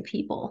inspiring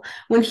people.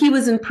 When he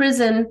was in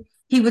prison,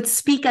 He would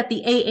speak at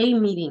the AA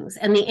meetings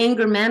and the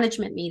anger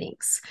management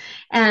meetings.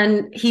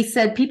 And he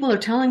said, people are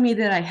telling me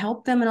that I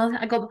helped them. And all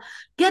that. I go,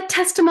 get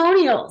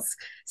testimonials.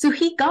 So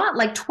he got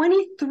like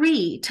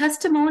 23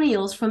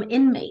 testimonials from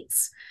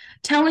inmates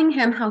telling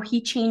him how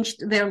he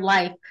changed their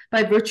life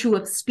by virtue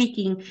of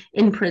speaking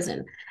in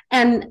prison.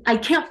 And I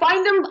can't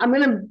find them. I'm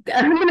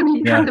gonna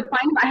be trying to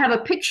find them. I have a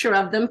picture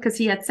of them because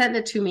he had sent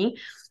it to me.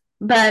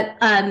 But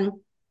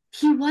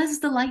he was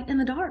the light in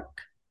the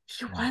dark.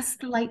 He was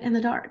the light in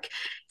the dark.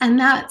 And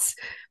that's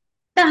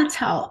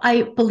how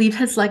I believe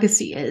his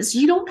legacy is.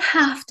 You don't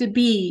have to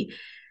be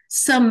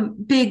some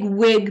big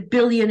wig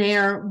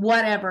billionaire,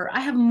 whatever.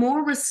 I have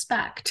more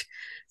respect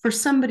for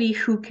somebody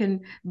who can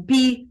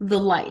be the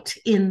light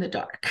in the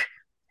dark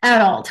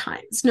at all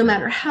times, no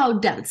matter how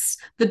dense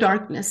the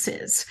darkness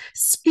is.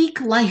 Speak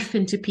life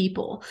into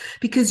people,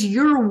 because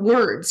your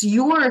words,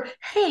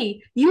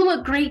 hey, you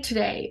look great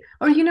today,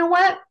 or you know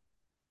what?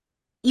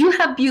 You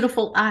have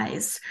beautiful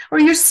eyes, or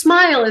your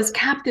smile is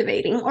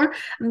captivating, or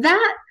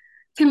that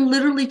can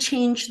literally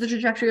change the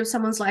trajectory of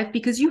someone's life,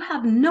 because you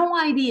have no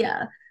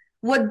idea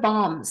what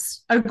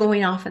bombs are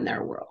going off in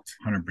their world.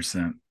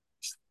 100%.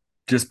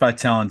 Just by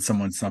telling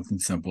someone something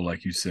simple,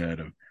 like you said,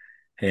 of,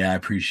 hey, I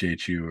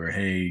appreciate you, or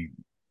hey,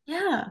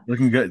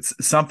 looking good,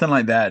 something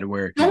like that,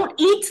 where don't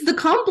eat the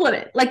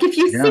compliment. Like, if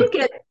you think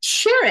it,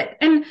 share it.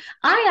 And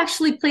I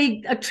actually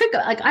played a trick.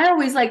 Like, I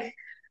always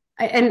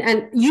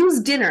and use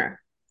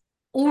dinner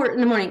or in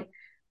the morning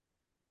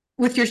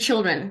with your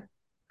children.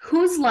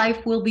 Whose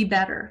life will be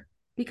better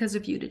because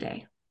of you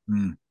today?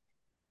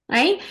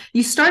 Right?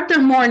 You start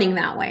their morning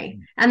that way.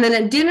 And then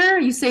at dinner,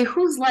 you say,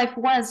 whose life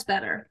was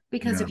better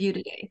because of you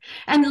today?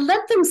 And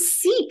let them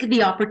seek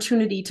the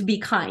opportunity to be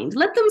kind.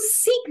 Let them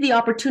seek the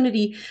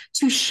opportunity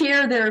to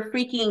share their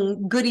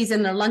freaking goodies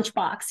in their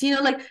lunchbox. You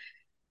know, like,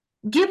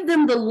 give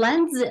them the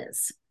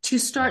lenses to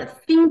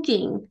start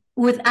thinking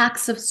with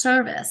acts of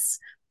service.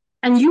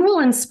 And you will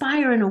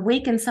inspire and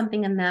awaken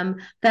something in them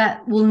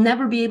that will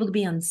never be able to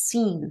be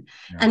unseen.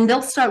 And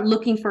they'll start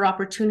looking for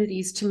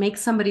opportunities to make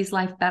somebody's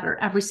life better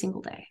every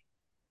single day.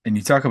 And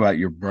you talk about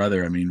your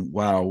brother. I mean,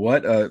 wow,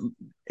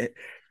 it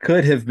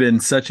could have been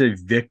such a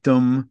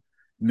victim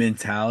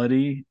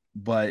mentality,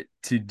 but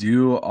to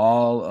do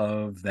all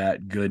of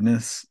that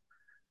goodness,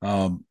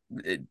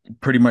 it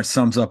pretty much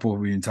sums up what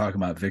we've been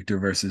talking about, victor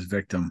versus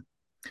victim.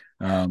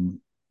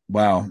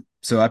 Wow.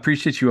 So I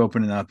appreciate you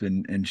opening up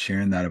and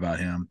sharing that about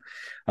him.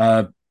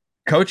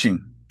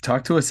 Coaching,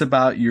 talk to us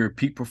about your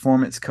peak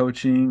performance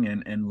coaching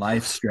and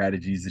life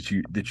strategies that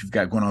you've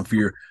got going on for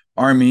your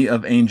army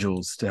of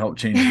angels to help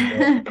change the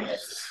world.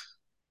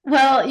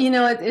 Well, you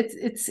know,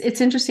 it's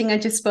interesting. I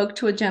just spoke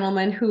to a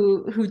gentleman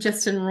who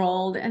just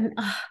enrolled, and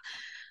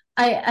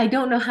I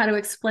don't know how to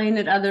explain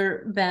it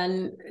other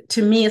than,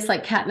 to me, it's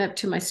like catnip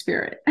to my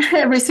spirit.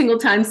 Every single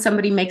time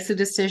somebody makes a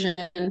decision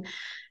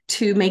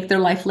to make their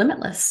life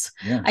limitless.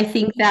 I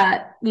think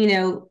that, you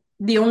know,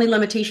 the only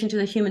limitation to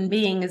the human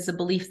being is the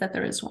belief that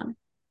there is one.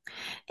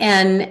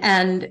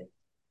 And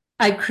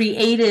I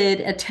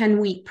created a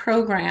 10-week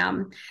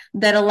program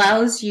that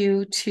allows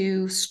you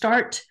to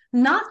start,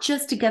 not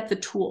just to get the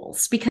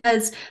tools,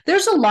 because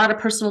there's a lot of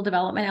personal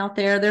development out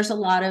there. There's a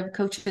lot of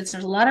coaches.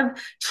 There's a lot of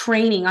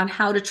training on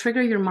how to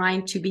trigger your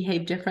mind to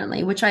behave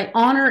differently, which I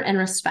honor and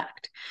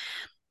respect.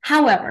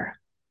 However,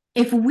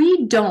 if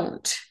we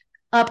don't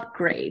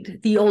upgrade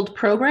the old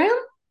program,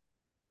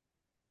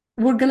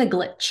 we're going to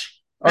glitch.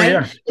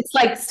 Right? It's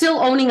like still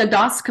owning a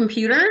DOS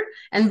computer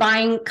and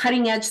buying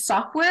cutting edge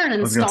software and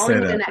installing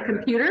it in that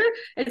computer.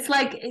 It's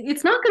like,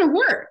 it's not going to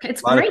work.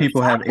 It's a lot of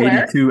people software.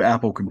 Have 82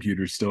 Apple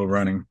computers still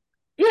running.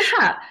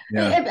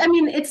 I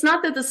mean, it's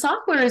not that the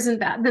software isn't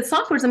bad. The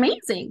software is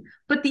amazing,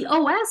 but the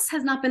OS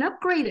has not been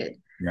upgraded.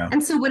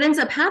 And so what ends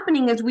up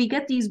happening is we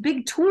get these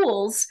big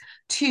tools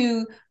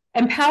to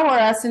empower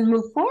us and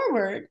move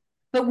forward,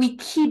 but we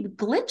keep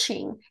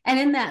glitching. And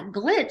in that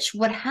glitch,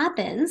 what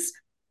happens,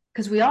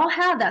 because we all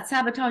have that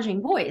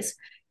sabotaging voice,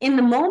 in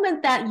the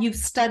moment that you've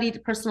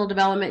studied personal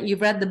development,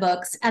 you've read the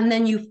books, and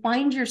then you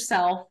find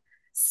yourself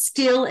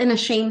still in a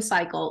shame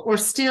cycle, or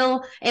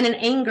still in an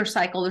anger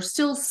cycle, or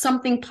still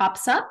something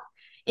pops up,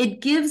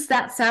 it gives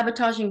that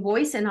sabotaging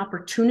voice an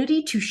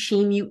opportunity to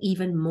shame you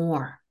even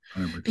more.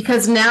 100%.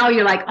 Because now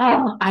you're like,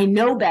 oh, I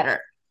know better.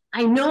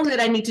 I know that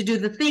I need to do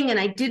the thing and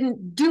I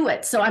didn't do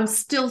it, so I'm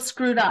still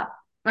screwed up,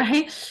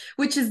 right?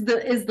 Which is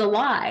the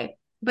lie.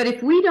 But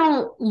if we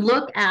don't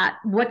look at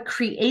what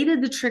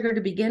created the trigger to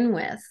begin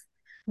with,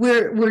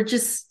 we're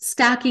just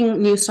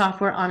stacking new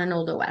software on an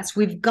old OS.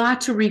 We've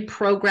got to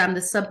reprogram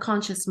the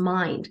subconscious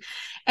mind.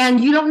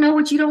 And you don't know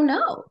what you don't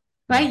know,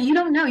 right? You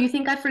don't know. You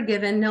think I've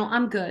forgiven. No,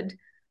 I'm good,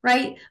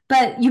 right?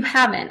 But you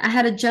haven't. I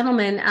had a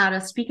gentleman at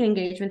a speaking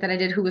engagement that I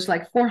did who was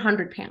like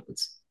 400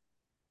 pounds.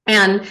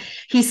 And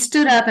he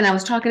stood up, and I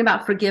was talking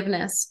about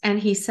forgiveness. And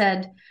he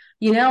said,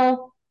 you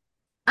know,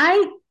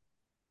 I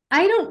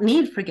don't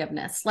need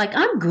forgiveness. Like,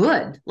 I'm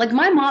good. Like,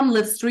 my mom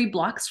lives 3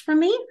 blocks from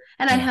me,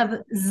 and I have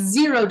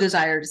zero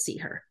desire to see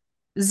her.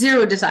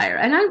 Zero desire.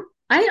 And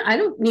I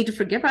don't need to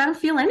forgive her. I don't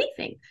feel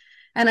anything.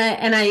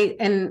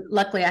 And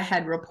luckily I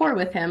had rapport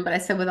with him, but I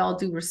said, with all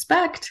due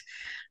respect,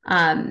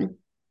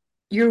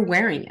 you're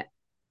wearing it.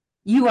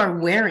 You are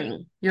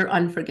wearing your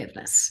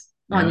unforgiveness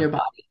on your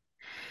body.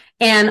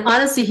 And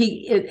honestly,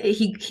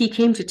 he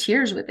came to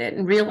tears with it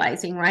and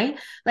realizing, right?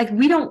 Like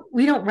we don't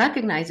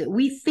recognize it.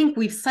 We think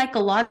we've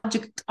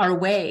psychological our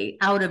way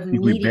out of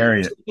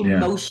needing to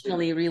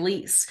emotionally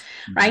release,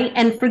 right?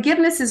 And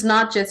forgiveness is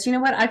not just, you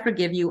know what, I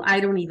forgive you, I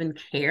don't even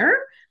care.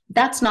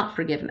 That's not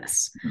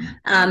forgiveness.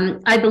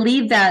 I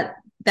believe that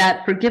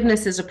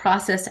forgiveness is a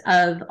process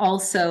of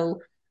also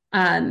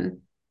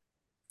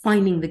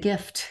finding the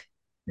gift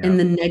in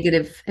the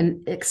negative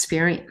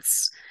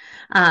experience.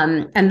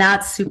 And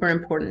that's super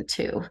important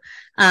too.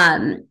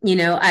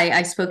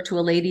 I spoke to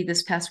a lady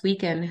this past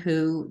weekend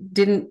who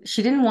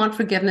didn't want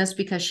forgiveness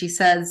because she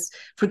says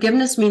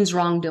forgiveness means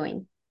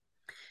wrongdoing.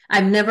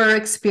 I've never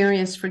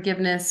experienced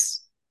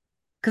forgiveness,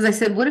 because I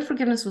said, what if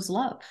forgiveness was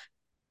love?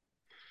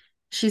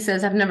 She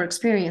says, I've never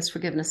experienced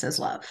forgiveness as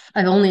love.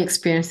 I've only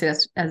experienced it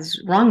as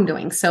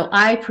wrongdoing. So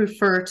I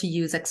prefer to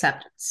use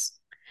acceptance.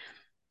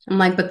 I'm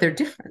like, but they're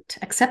different.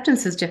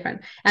 Acceptance is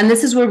different. And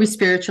this is where we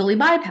spiritually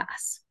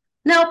bypass.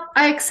 Nope,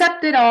 I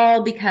accept it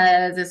all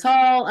because it's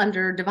all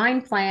under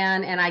divine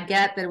plan and I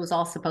get that it was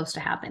all supposed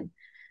to happen.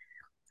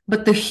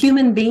 But the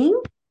human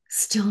being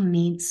still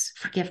needs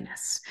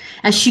forgiveness.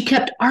 And she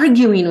kept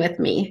arguing with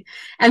me.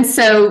 And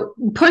so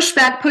push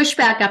back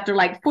after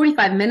like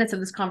 45 minutes of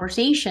this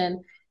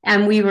conversation.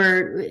 And we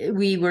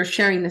were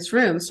sharing this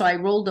room. So I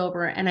rolled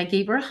over and I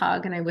gave her a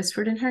hug and I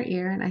whispered in her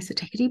ear and I said,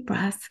 take a deep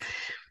breath.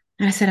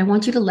 And I said, I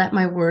want you to let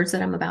my words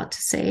that I'm about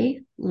to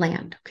say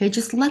land. Okay,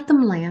 just let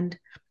them land.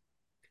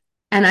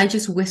 And I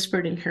just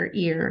whispered in her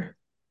ear,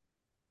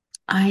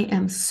 I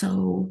am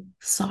so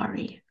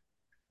sorry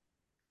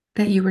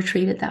that you were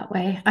treated that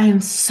way. I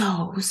am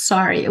so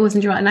sorry. It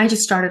wasn't your, and I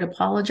just started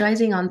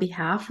apologizing on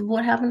behalf of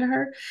what happened to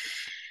her.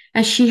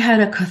 And she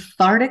had a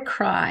cathartic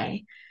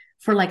cry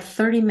for like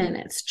 30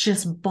 minutes,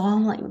 just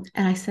bawling.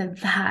 And I said,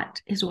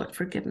 that is what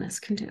forgiveness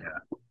can do.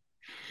 Yeah.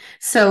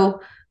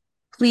 So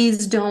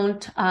please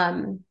don't,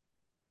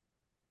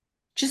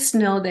 just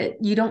know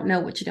that you don't know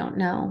what you don't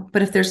know.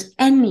 But if there's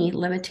any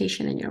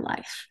limitation in your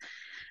life,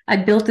 I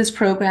built this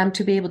program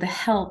to be able to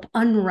help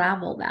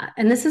unravel that.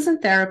 And this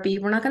isn't therapy.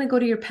 We're not going to go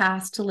to your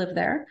past to live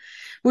there.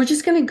 We're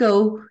just going to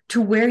go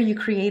to where you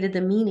created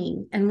the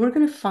meaning. And we're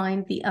going to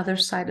find the other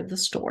side of the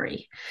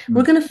story. Mm-hmm.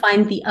 We're going to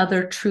find the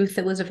other truth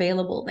that was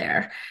available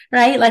there,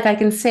 right? Like I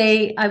can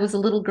say I was a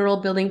little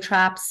girl building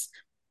traps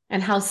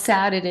and how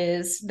sad it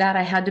is that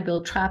I had to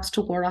build traps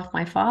to ward off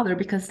my father,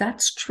 because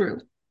that's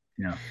true.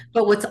 Yeah.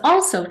 But what's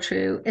also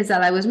true is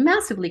that I was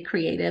massively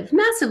creative,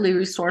 massively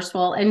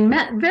resourceful, and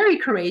very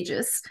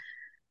courageous,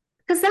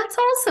 because that's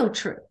also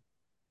true.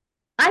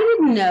 I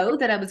didn't know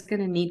that I was going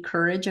to need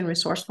courage and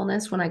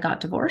resourcefulness when I got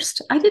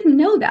divorced. I didn't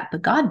know that,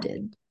 but God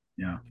did.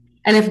 Yeah.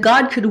 And if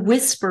God could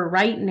whisper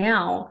right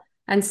now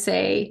and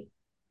say,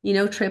 you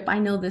know, Trip, I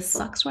know this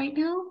sucks right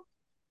now,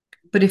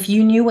 but if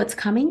you knew what's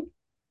coming,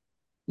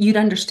 you'd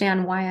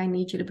understand why I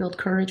need you to build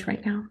courage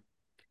right now.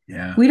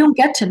 Yeah. We don't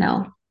get to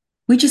know.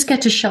 We just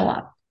get to show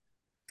up.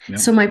 Yep.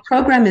 So my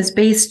program is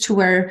based to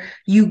where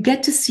you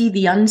get to see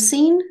the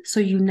unseen,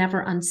 so you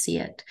never unsee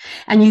it.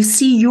 And you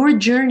see your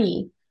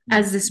journey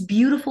as this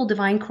beautiful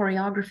divine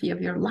choreography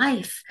of your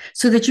life,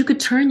 so that you could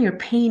turn your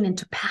pain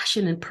into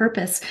passion and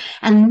purpose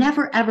and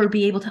never, ever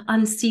be able to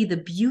unsee the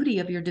beauty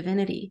of your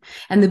divinity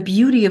and the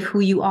beauty of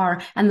who you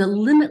are and the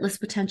limitless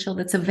potential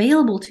that's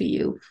available to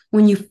you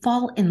when you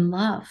fall in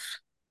love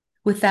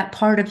with that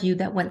part of you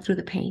that went through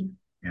the pain.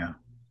 Yeah.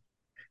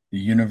 The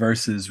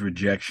universe's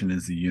rejection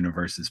is the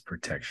universe's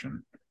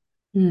protection.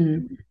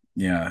 Mm.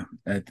 Yeah.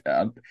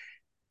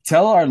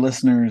 Tell our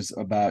listeners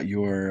about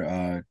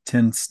your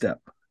 10-step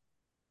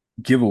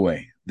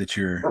giveaway that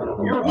you're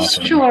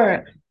offering.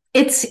 Sure.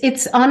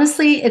 It's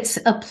honestly, it's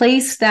a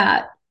place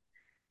that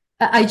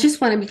I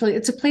just want to be clear.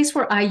 It's a place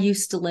where I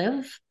used to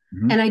live,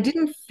 mm-hmm. and I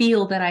didn't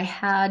feel that I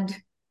had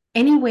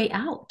any way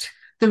out.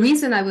 The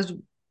reason I was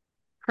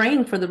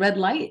praying for the red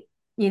light,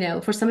 you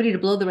know, for somebody to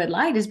blow the red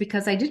light, is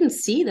because I didn't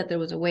see that there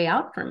was a way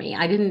out for me.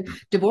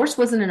 Divorce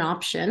wasn't an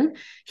option.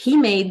 He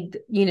made,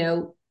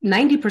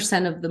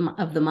 90%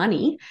 of the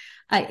money.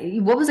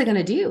 What was I going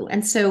to do?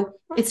 And so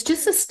it's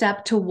just a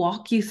step to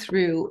walk you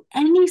through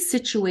any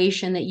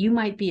situation that you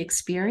might be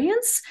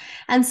experiencing,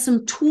 and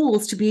some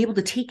tools to be able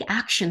to take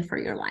action for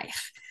your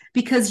life,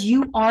 because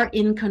you are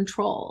in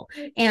control,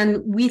 and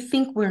we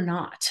think we're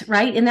not,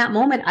 right? In that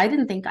moment, I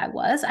didn't think I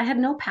was. I had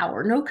no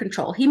power, no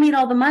control. He made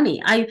all the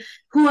money.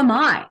 Who am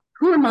I?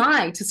 Who am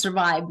I to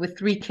survive with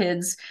 3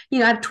 kids? I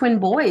have twin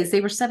boys.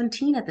 They were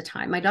 17 at the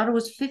time. My daughter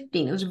was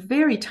 15. It was a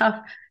very tough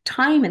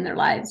time in their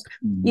lives,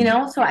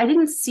 so I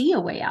didn't see a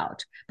way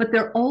out, but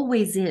there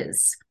always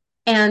is.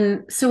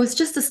 And so it's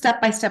just a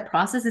step-by-step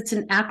process. It's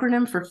an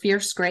acronym for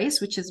Fierce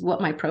Grace, which is what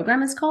my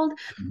program is called.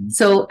 Mm-hmm.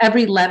 So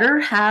every letter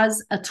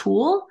has a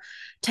tool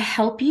to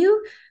help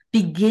you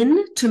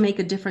begin to make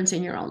a difference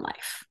in your own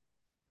life.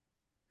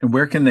 And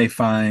where can they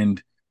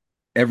find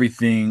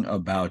everything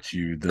about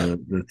you,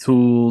 the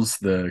tools,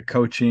 the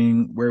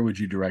coaching, where would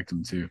you direct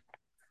them to?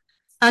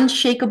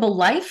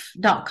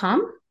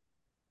 Unshakablelife.com.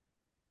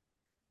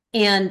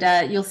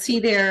 And you'll see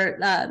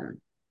there,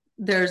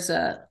 there's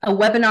a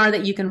webinar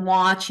that you can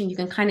watch, and you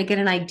can kind of get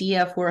an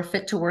idea if we're a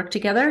fit to work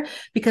together.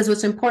 Because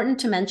what's important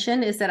to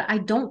mention is that I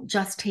don't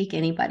just take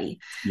anybody.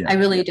 Yeah. I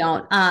really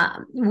don't.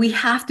 We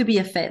have to be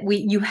a fit.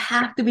 You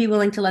have to be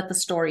willing to let the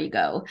story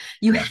go.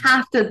 You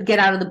have to get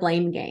out of the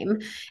blame game,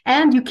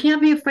 and you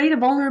can't be afraid of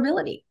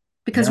vulnerability,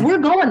 because we're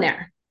going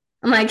there.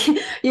 I'm like, like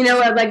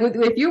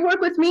if you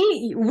work with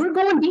me, we're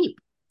going deep.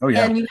 Oh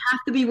yeah. And you have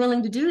to be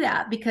willing to do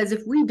that, because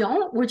if we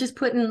don't, we're just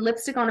putting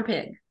lipstick on a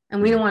pig,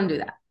 and we don't want to do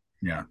that.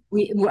 Yeah.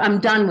 I'm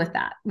done with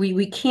that.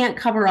 We can't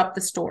cover up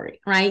the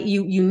story, right?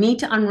 You need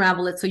to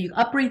unravel it. So you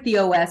upgrade the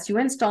OS, you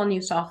install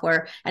new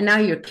software, and now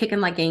you're kicking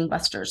like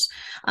gangbusters.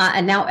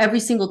 And now every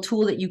single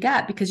tool that you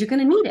get, because you're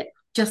going to need it,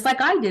 just like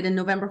I did in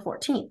November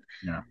 14th.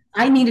 Yeah.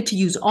 I needed to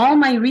use all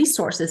my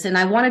resources, and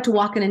I wanted to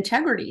walk in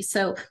integrity.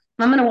 So if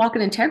I'm going to walk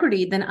in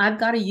integrity, then I've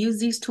got to use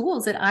these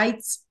tools that I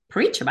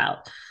preach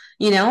about,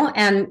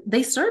 and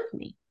they served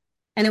me.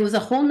 And it was a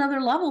whole nother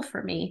level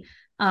for me.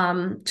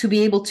 To be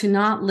able to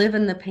not live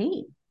in the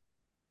pain.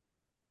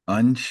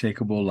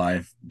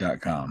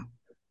 Unshakablelife.com.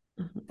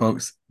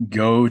 Folks,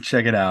 go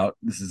check it out.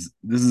 This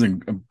is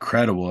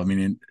incredible. I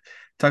mean,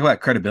 talk about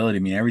credibility.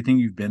 I mean, everything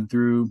you've been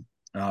through,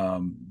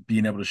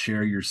 being able to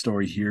share your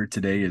story here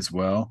today as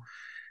well,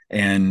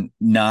 and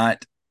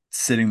not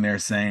sitting there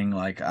saying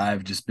like,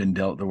 I've just been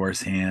dealt the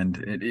worst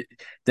hand.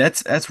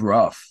 That's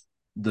rough.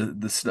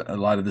 A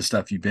lot of the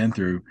stuff you've been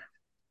through.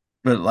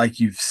 But like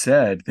you've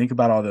said, think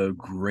about all the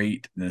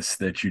greatness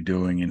that you're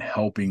doing and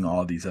helping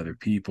all these other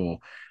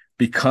people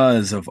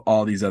because of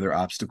all these other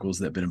obstacles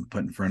that have been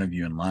put in front of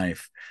you in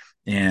life.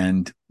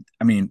 And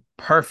I mean,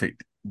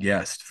 perfect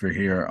guest for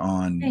here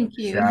on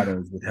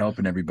Shadows with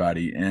helping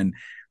everybody. And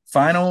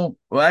well,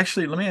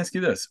 actually, let me ask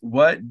you this.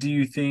 What do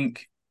you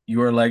think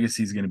your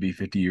legacy is going to be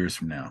 50 years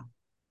from now?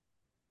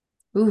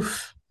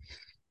 Oof.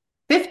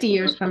 50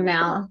 years from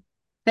now.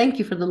 Thank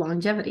you for the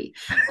longevity.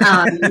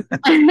 That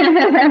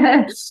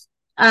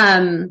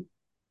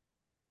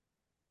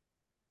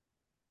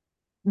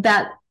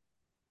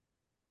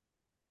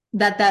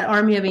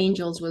army of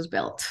angels was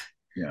built.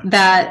 Yeah.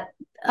 That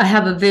I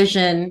have a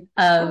vision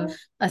of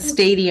a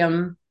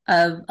stadium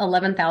of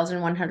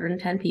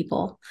 11,110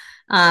 people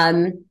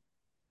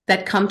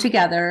that come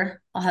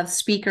together. I'll have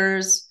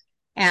speakers,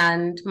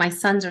 and my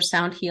sons are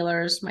sound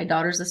healers. My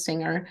daughter's a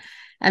singer,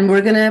 and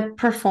we're going to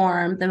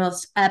perform the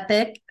most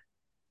epic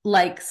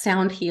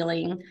sound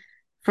healing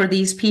for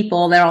these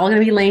people. They're all going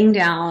to be laying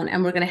down,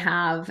 and we're going to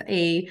have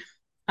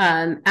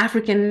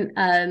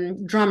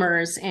African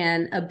drummers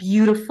and a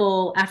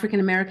beautiful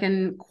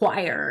African-American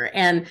choir,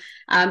 and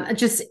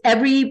just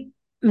every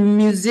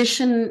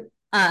musician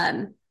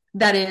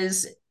that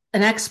is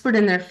an expert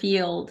in their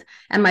field.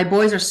 And my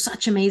boys are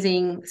such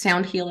amazing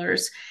sound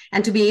healers,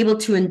 and to be able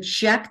to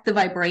inject the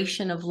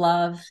vibration of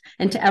love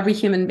into every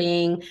human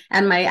being.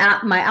 And my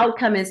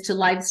outcome is to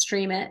live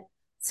stream it,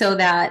 so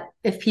that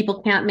if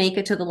people can't make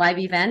it to the live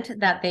event,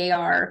 that they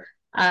are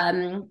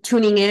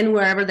tuning in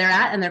wherever they're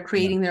at, and they're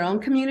creating their own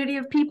community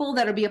of people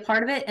that'll be a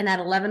part of it. And at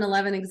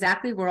 11:11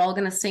 exactly, we're all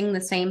going to sing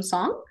the same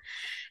song,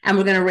 and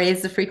we're going to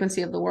raise the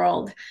frequency of the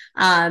world.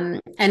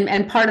 And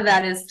part of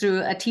that is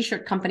through a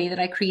t-shirt company that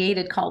I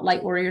created called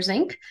Light Warriors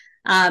Inc.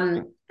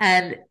 And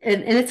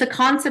it's a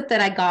concept that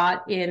I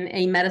got in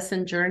a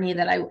medicine journey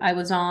that I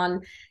was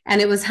on, and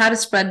it was how to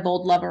spread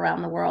bold love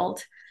around the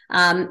world.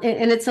 And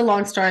it's a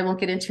long story I won't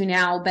get into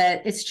now,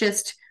 but it's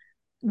just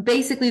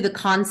basically the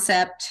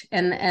concept,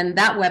 and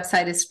that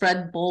website is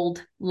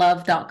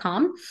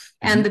spreadboldlove.com,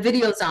 and the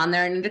video's on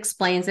there, and it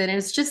explains it. And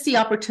it's just the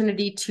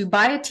opportunity to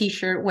buy a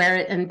t-shirt, wear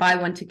it, and buy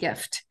one to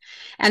gift.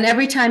 And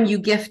every time you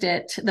gift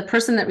it, the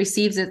person that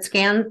receives it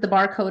scans the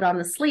barcode on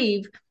the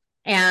sleeve,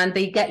 and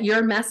they get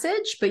your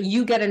message, but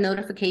you get a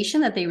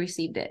notification that they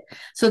received it.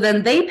 So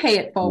then they pay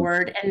it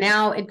forward, and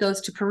now it goes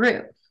to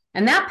Peru,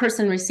 and that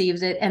person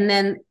receives it, and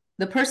then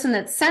the person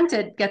that sent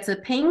it gets a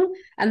ping,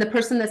 and the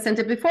person that sent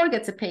it before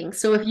gets a ping.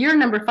 So if you're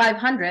number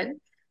 500,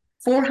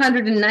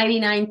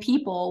 499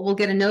 people will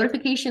get a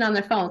notification on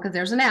their phone, because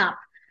there's an app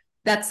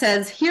that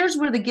says, here's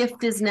where the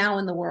gift is now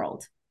in the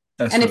world.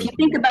 And if you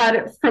think about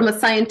it from a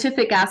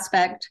scientific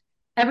aspect,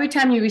 every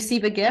time you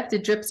receive a gift,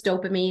 it drips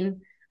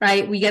dopamine,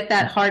 right? We get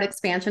that heart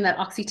expansion, that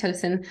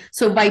oxytocin.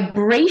 So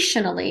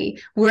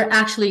vibrationally, we're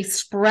actually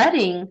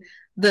spreading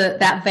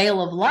that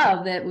veil of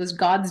love that was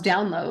God's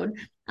download.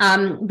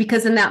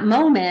 Because in that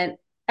moment,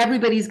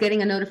 everybody's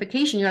getting a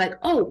notification. You're like,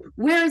 oh,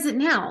 where is it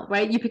now?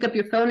 Right? You pick up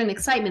your phone in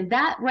excitement.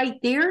 That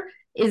right there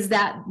is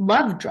that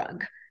love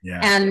drug. Yeah.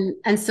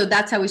 And so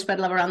that's how we spread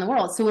love around the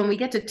world. So when we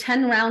get to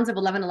 10 rounds of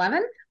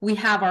 11:11, we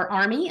have our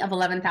army of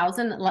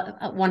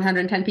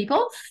 11,110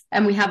 people,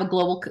 and we have a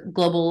global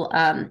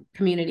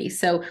community.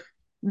 So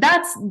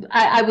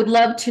I would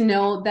love to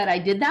know that I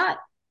did that.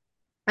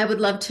 I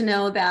would love to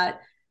know that,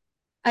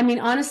 I mean,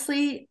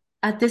 honestly,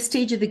 at this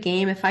stage of the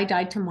game, if I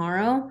died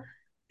tomorrow,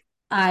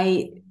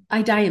 I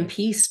I die in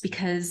peace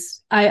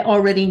because I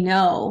already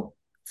know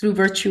through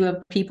virtue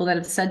of people that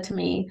have said to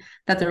me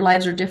that their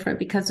lives are different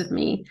because of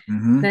me,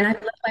 then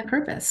I've lived my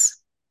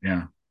purpose.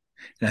 Yeah.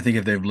 And I think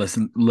if they've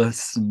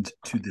listened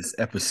to this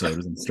episode,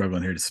 as I'm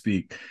struggling here to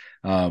speak,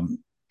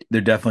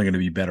 they're definitely going to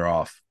be better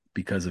off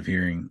because of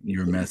hearing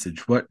your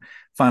message. What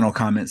final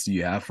comments do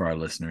you have for our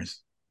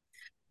listeners?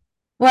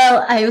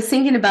 Well, I was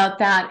thinking about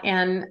that,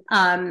 and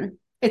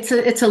it's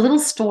a little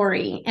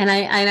story, and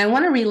I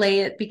want to relay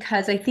it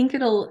because I think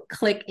it'll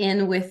click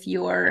in with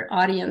your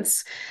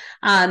audience.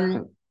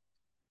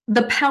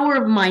 The power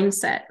of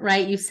mindset,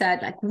 right? You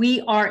said like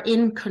we are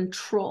in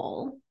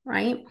control,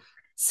 right?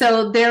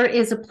 So there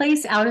is a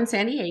place out in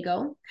San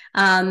Diego,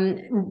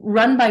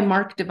 run by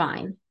Mark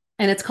Divine,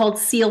 and it's called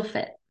SEAL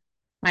Fit,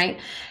 right?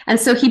 And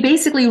so he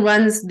basically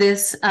runs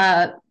this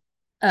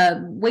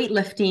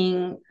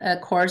weightlifting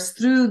course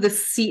through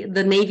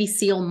the Navy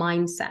SEAL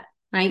mindset,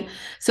 right?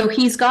 So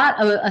he's got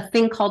a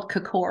thing called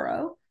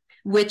Kokoro,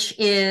 which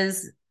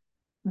is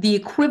the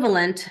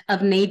equivalent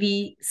of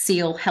Navy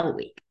SEAL Hell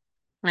Week,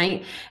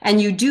 right?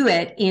 And you do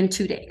it in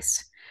 2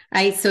 days,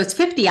 right? So it's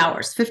 50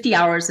 hours. 50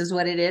 hours is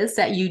what it is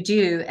that you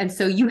do. And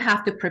so you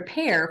have to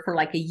prepare for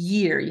like a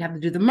year. You have to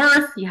do the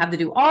mirth, you have to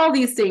do all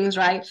these things,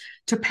 right?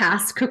 To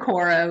pass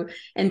Kokoro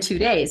in 2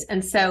 days.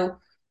 And so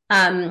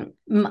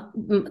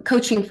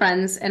coaching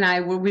friends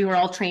and we were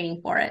all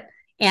training for it.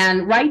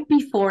 And right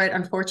before it,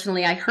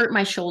 unfortunately, I hurt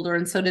my shoulder,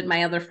 and so did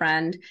my other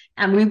friend.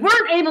 And we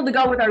weren't able to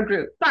go with our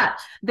group, but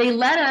they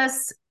let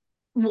us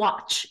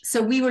watch.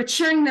 So we were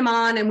cheering them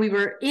on, and we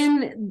were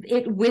in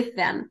it with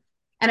them.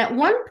 And at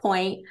one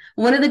point,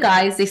 one of the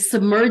guys, they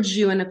submerge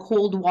you in a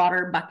cold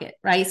water bucket,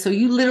 right? So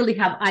you literally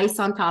have ice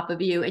on top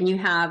of you, and you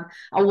have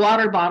a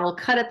water bottle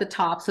cut at the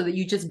top so that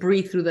you just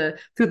breathe through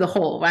the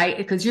hole, right?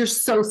 Because you're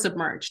so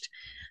submerged.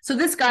 So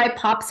this guy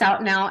pops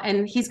out now,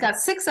 and he's got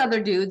 6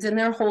 other dudes, and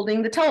they're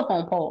holding the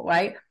telephone pole,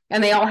 right?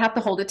 And they all have to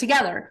hold it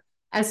together.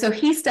 And so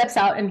he steps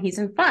out, and he's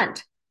in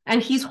front,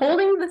 and he's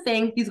holding the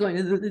thing. He's going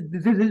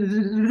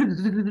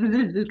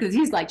because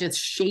he's like just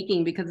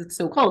shaking because it's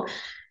so cold.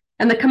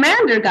 And the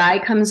commander guy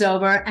comes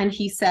over, and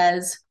he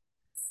says,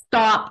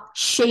 "Stop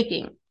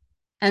shaking."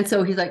 And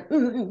so he's like,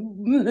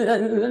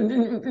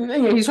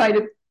 he's trying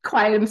to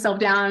quiet himself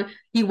down.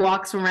 He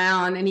walks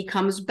around, and he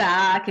comes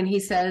back, and he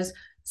says,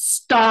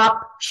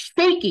 "Stop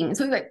shaking."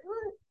 So he's like,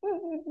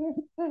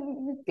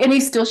 and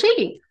he's still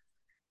shaking.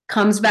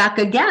 Comes back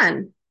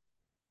again,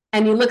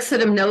 and he looks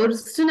at him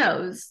nose to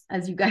nose.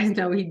 As you guys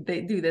know,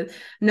 they do this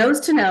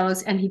nose to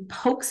nose, and he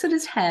pokes at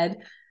his head,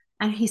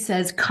 and he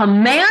says,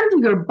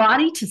 "Command your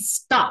body to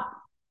stop."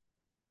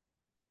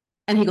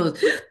 And he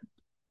goes,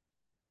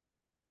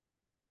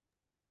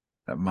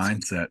 That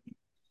mindset.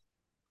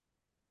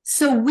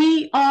 so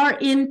we are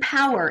in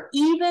power,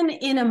 even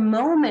in a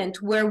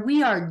moment where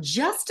we are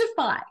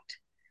justified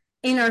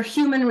in our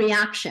human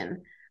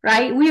reaction,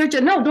 right? We are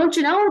just, no, don't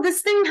you know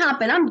this thing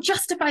happened? I'm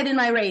justified in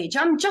my rage.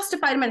 I'm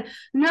justified in my,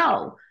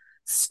 no,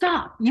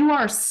 stop. You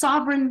are a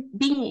sovereign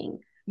being.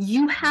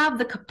 You have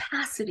the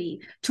capacity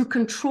to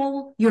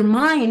control your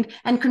mind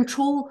and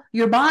control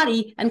your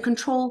body and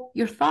control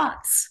your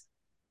thoughts.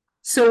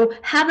 So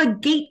have a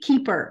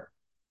gatekeeper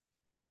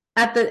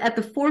at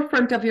the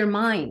forefront of your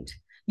mind.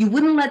 You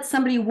wouldn't let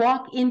somebody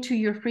walk into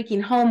your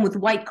freaking home with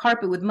white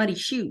carpet with muddy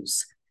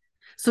shoes.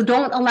 So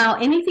don't allow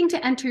anything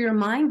to enter your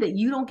mind that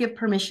you don't give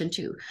permission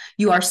to.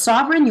 You are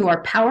sovereign, you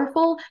are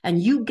powerful,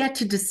 and you get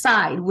to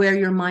decide where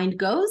your mind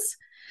goes.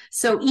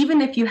 So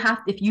even if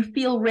you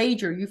feel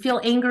rage or you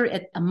feel anger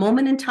at a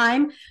moment in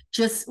time,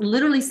 just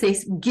literally say,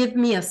 "Give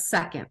me a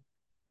second."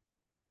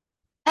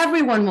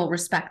 Everyone will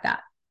respect that.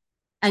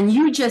 And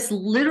you just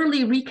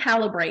literally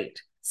recalibrate,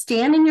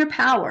 stand in your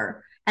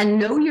power, and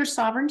know your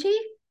sovereignty.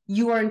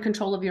 You are in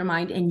control of your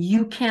mind, and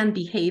you can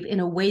behave in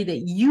a way that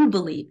you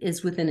believe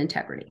is within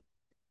integrity.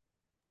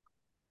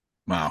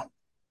 Wow.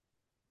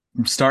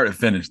 From start to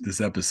finish,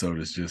 this episode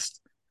is just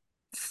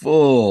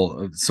full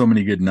of so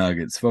many good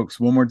nuggets.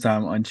 Folks, one more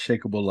time,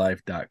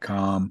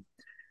 unshakablelife.com.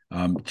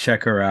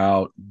 Check her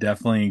out.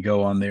 Definitely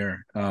go on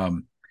there.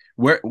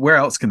 Where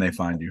else can they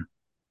find you?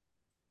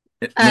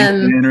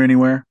 LinkedIn or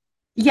anywhere?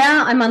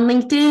 Yeah, I'm on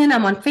LinkedIn.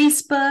 I'm on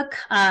Facebook.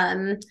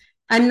 I'm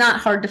not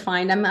hard to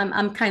find.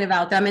 I'm kind of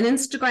out there. I'm on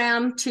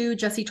Instagram too,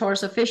 Jessie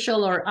Torres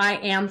Official, or I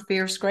Am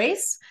Fierce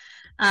Grace.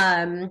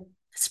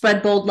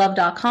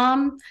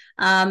 Spreadboldlove.com.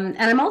 And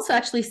I'm also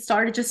actually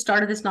started this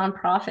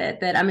nonprofit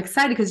that I'm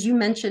excited because you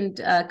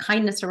mentioned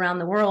kindness around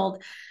the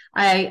world.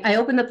 I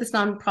opened up this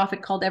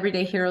nonprofit called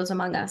Everyday Heroes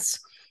Among Us.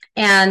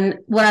 And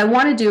what I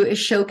want to do is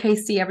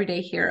showcase the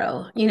everyday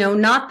hero,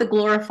 not the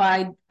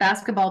glorified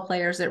basketball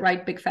players that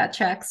write big fat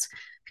checks,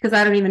 because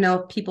I don't even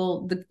know if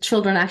the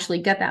children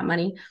actually get that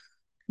money.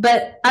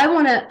 But I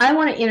want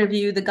to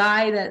interview the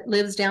guy that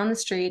lives down the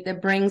street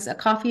that brings a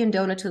coffee and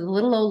donut to the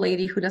little old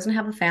lady who doesn't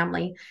have a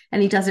family,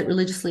 and he does it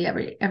religiously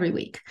every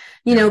week,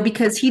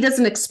 because he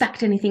doesn't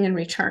expect anything in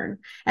return.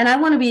 And I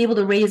want to be able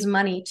to raise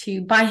money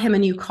to buy him a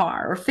new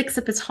car or fix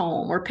up his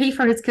home or pay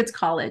for his kids'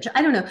 college.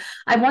 I don't know.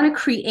 I want to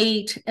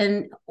create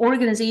an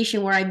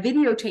organization where I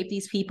videotape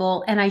these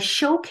people and I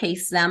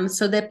showcase them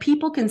so that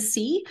people can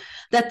see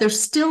that there's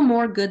still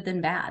more good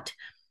than bad.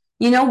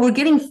 We're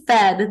getting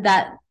fed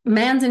that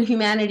man's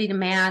inhumanity to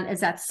man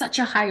is at such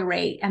a high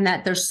rate and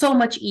that there's so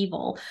much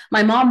evil.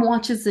 My mom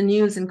watches the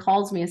news and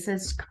calls me and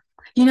says,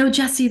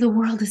 Jessie, the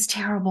world is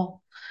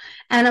terrible.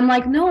 And I'm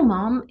like, no,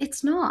 Mom,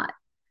 it's not.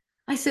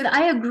 I said,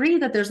 I agree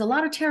that there's a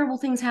lot of terrible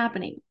things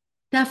happening,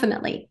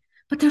 definitely,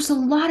 but there's a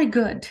lot of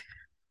good.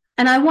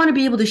 And I want to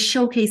be able to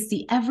showcase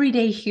the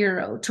everyday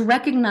hero to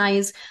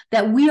recognize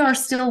that we are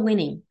still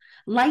winning.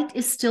 Light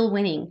is still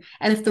winning.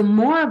 And if the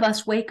more of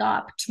us wake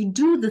up to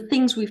do the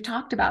things we've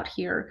talked about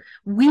here,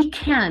 we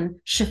can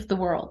shift the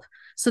world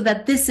so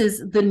that this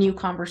is the new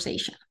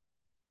conversation.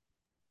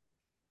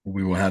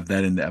 We will have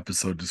that in the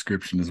episode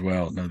description as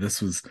well. No,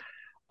 this was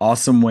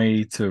awesome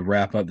way to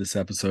wrap up this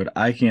episode.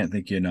 I can't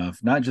thank you enough,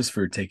 not just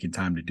for taking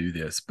time to do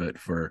this, but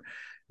for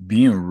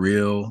being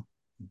real,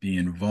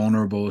 being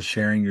vulnerable,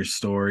 sharing your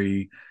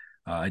story.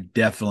 I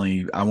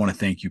want to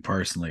thank you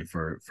personally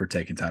for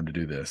taking time to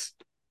do this.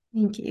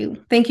 Thank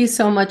you. Thank you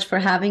so much for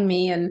having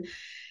me and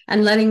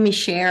letting me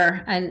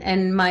share.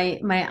 And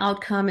my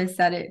outcome is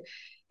that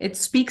it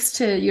speaks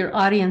to your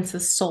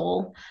audience's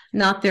soul,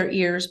 not their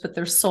ears, but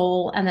their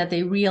soul, and that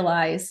they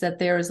realize that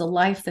there is a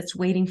life that's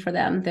waiting for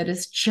them that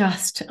is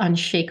just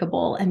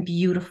unshakable and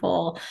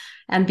beautiful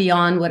and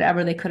beyond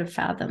whatever they could have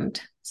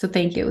fathomed. So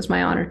thank you. It was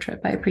my honor,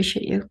 Trip. I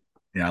appreciate you.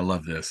 Yeah, I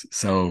love this.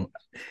 So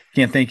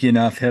can't thank you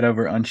enough. Head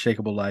over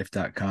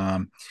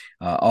unshakablelife.com.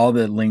 All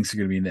the links are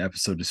going to be in the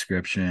episode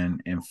description.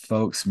 And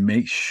folks,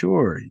 make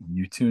sure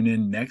you tune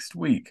in next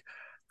week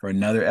for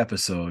another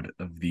episode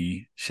of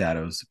the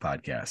Shadows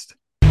Podcast.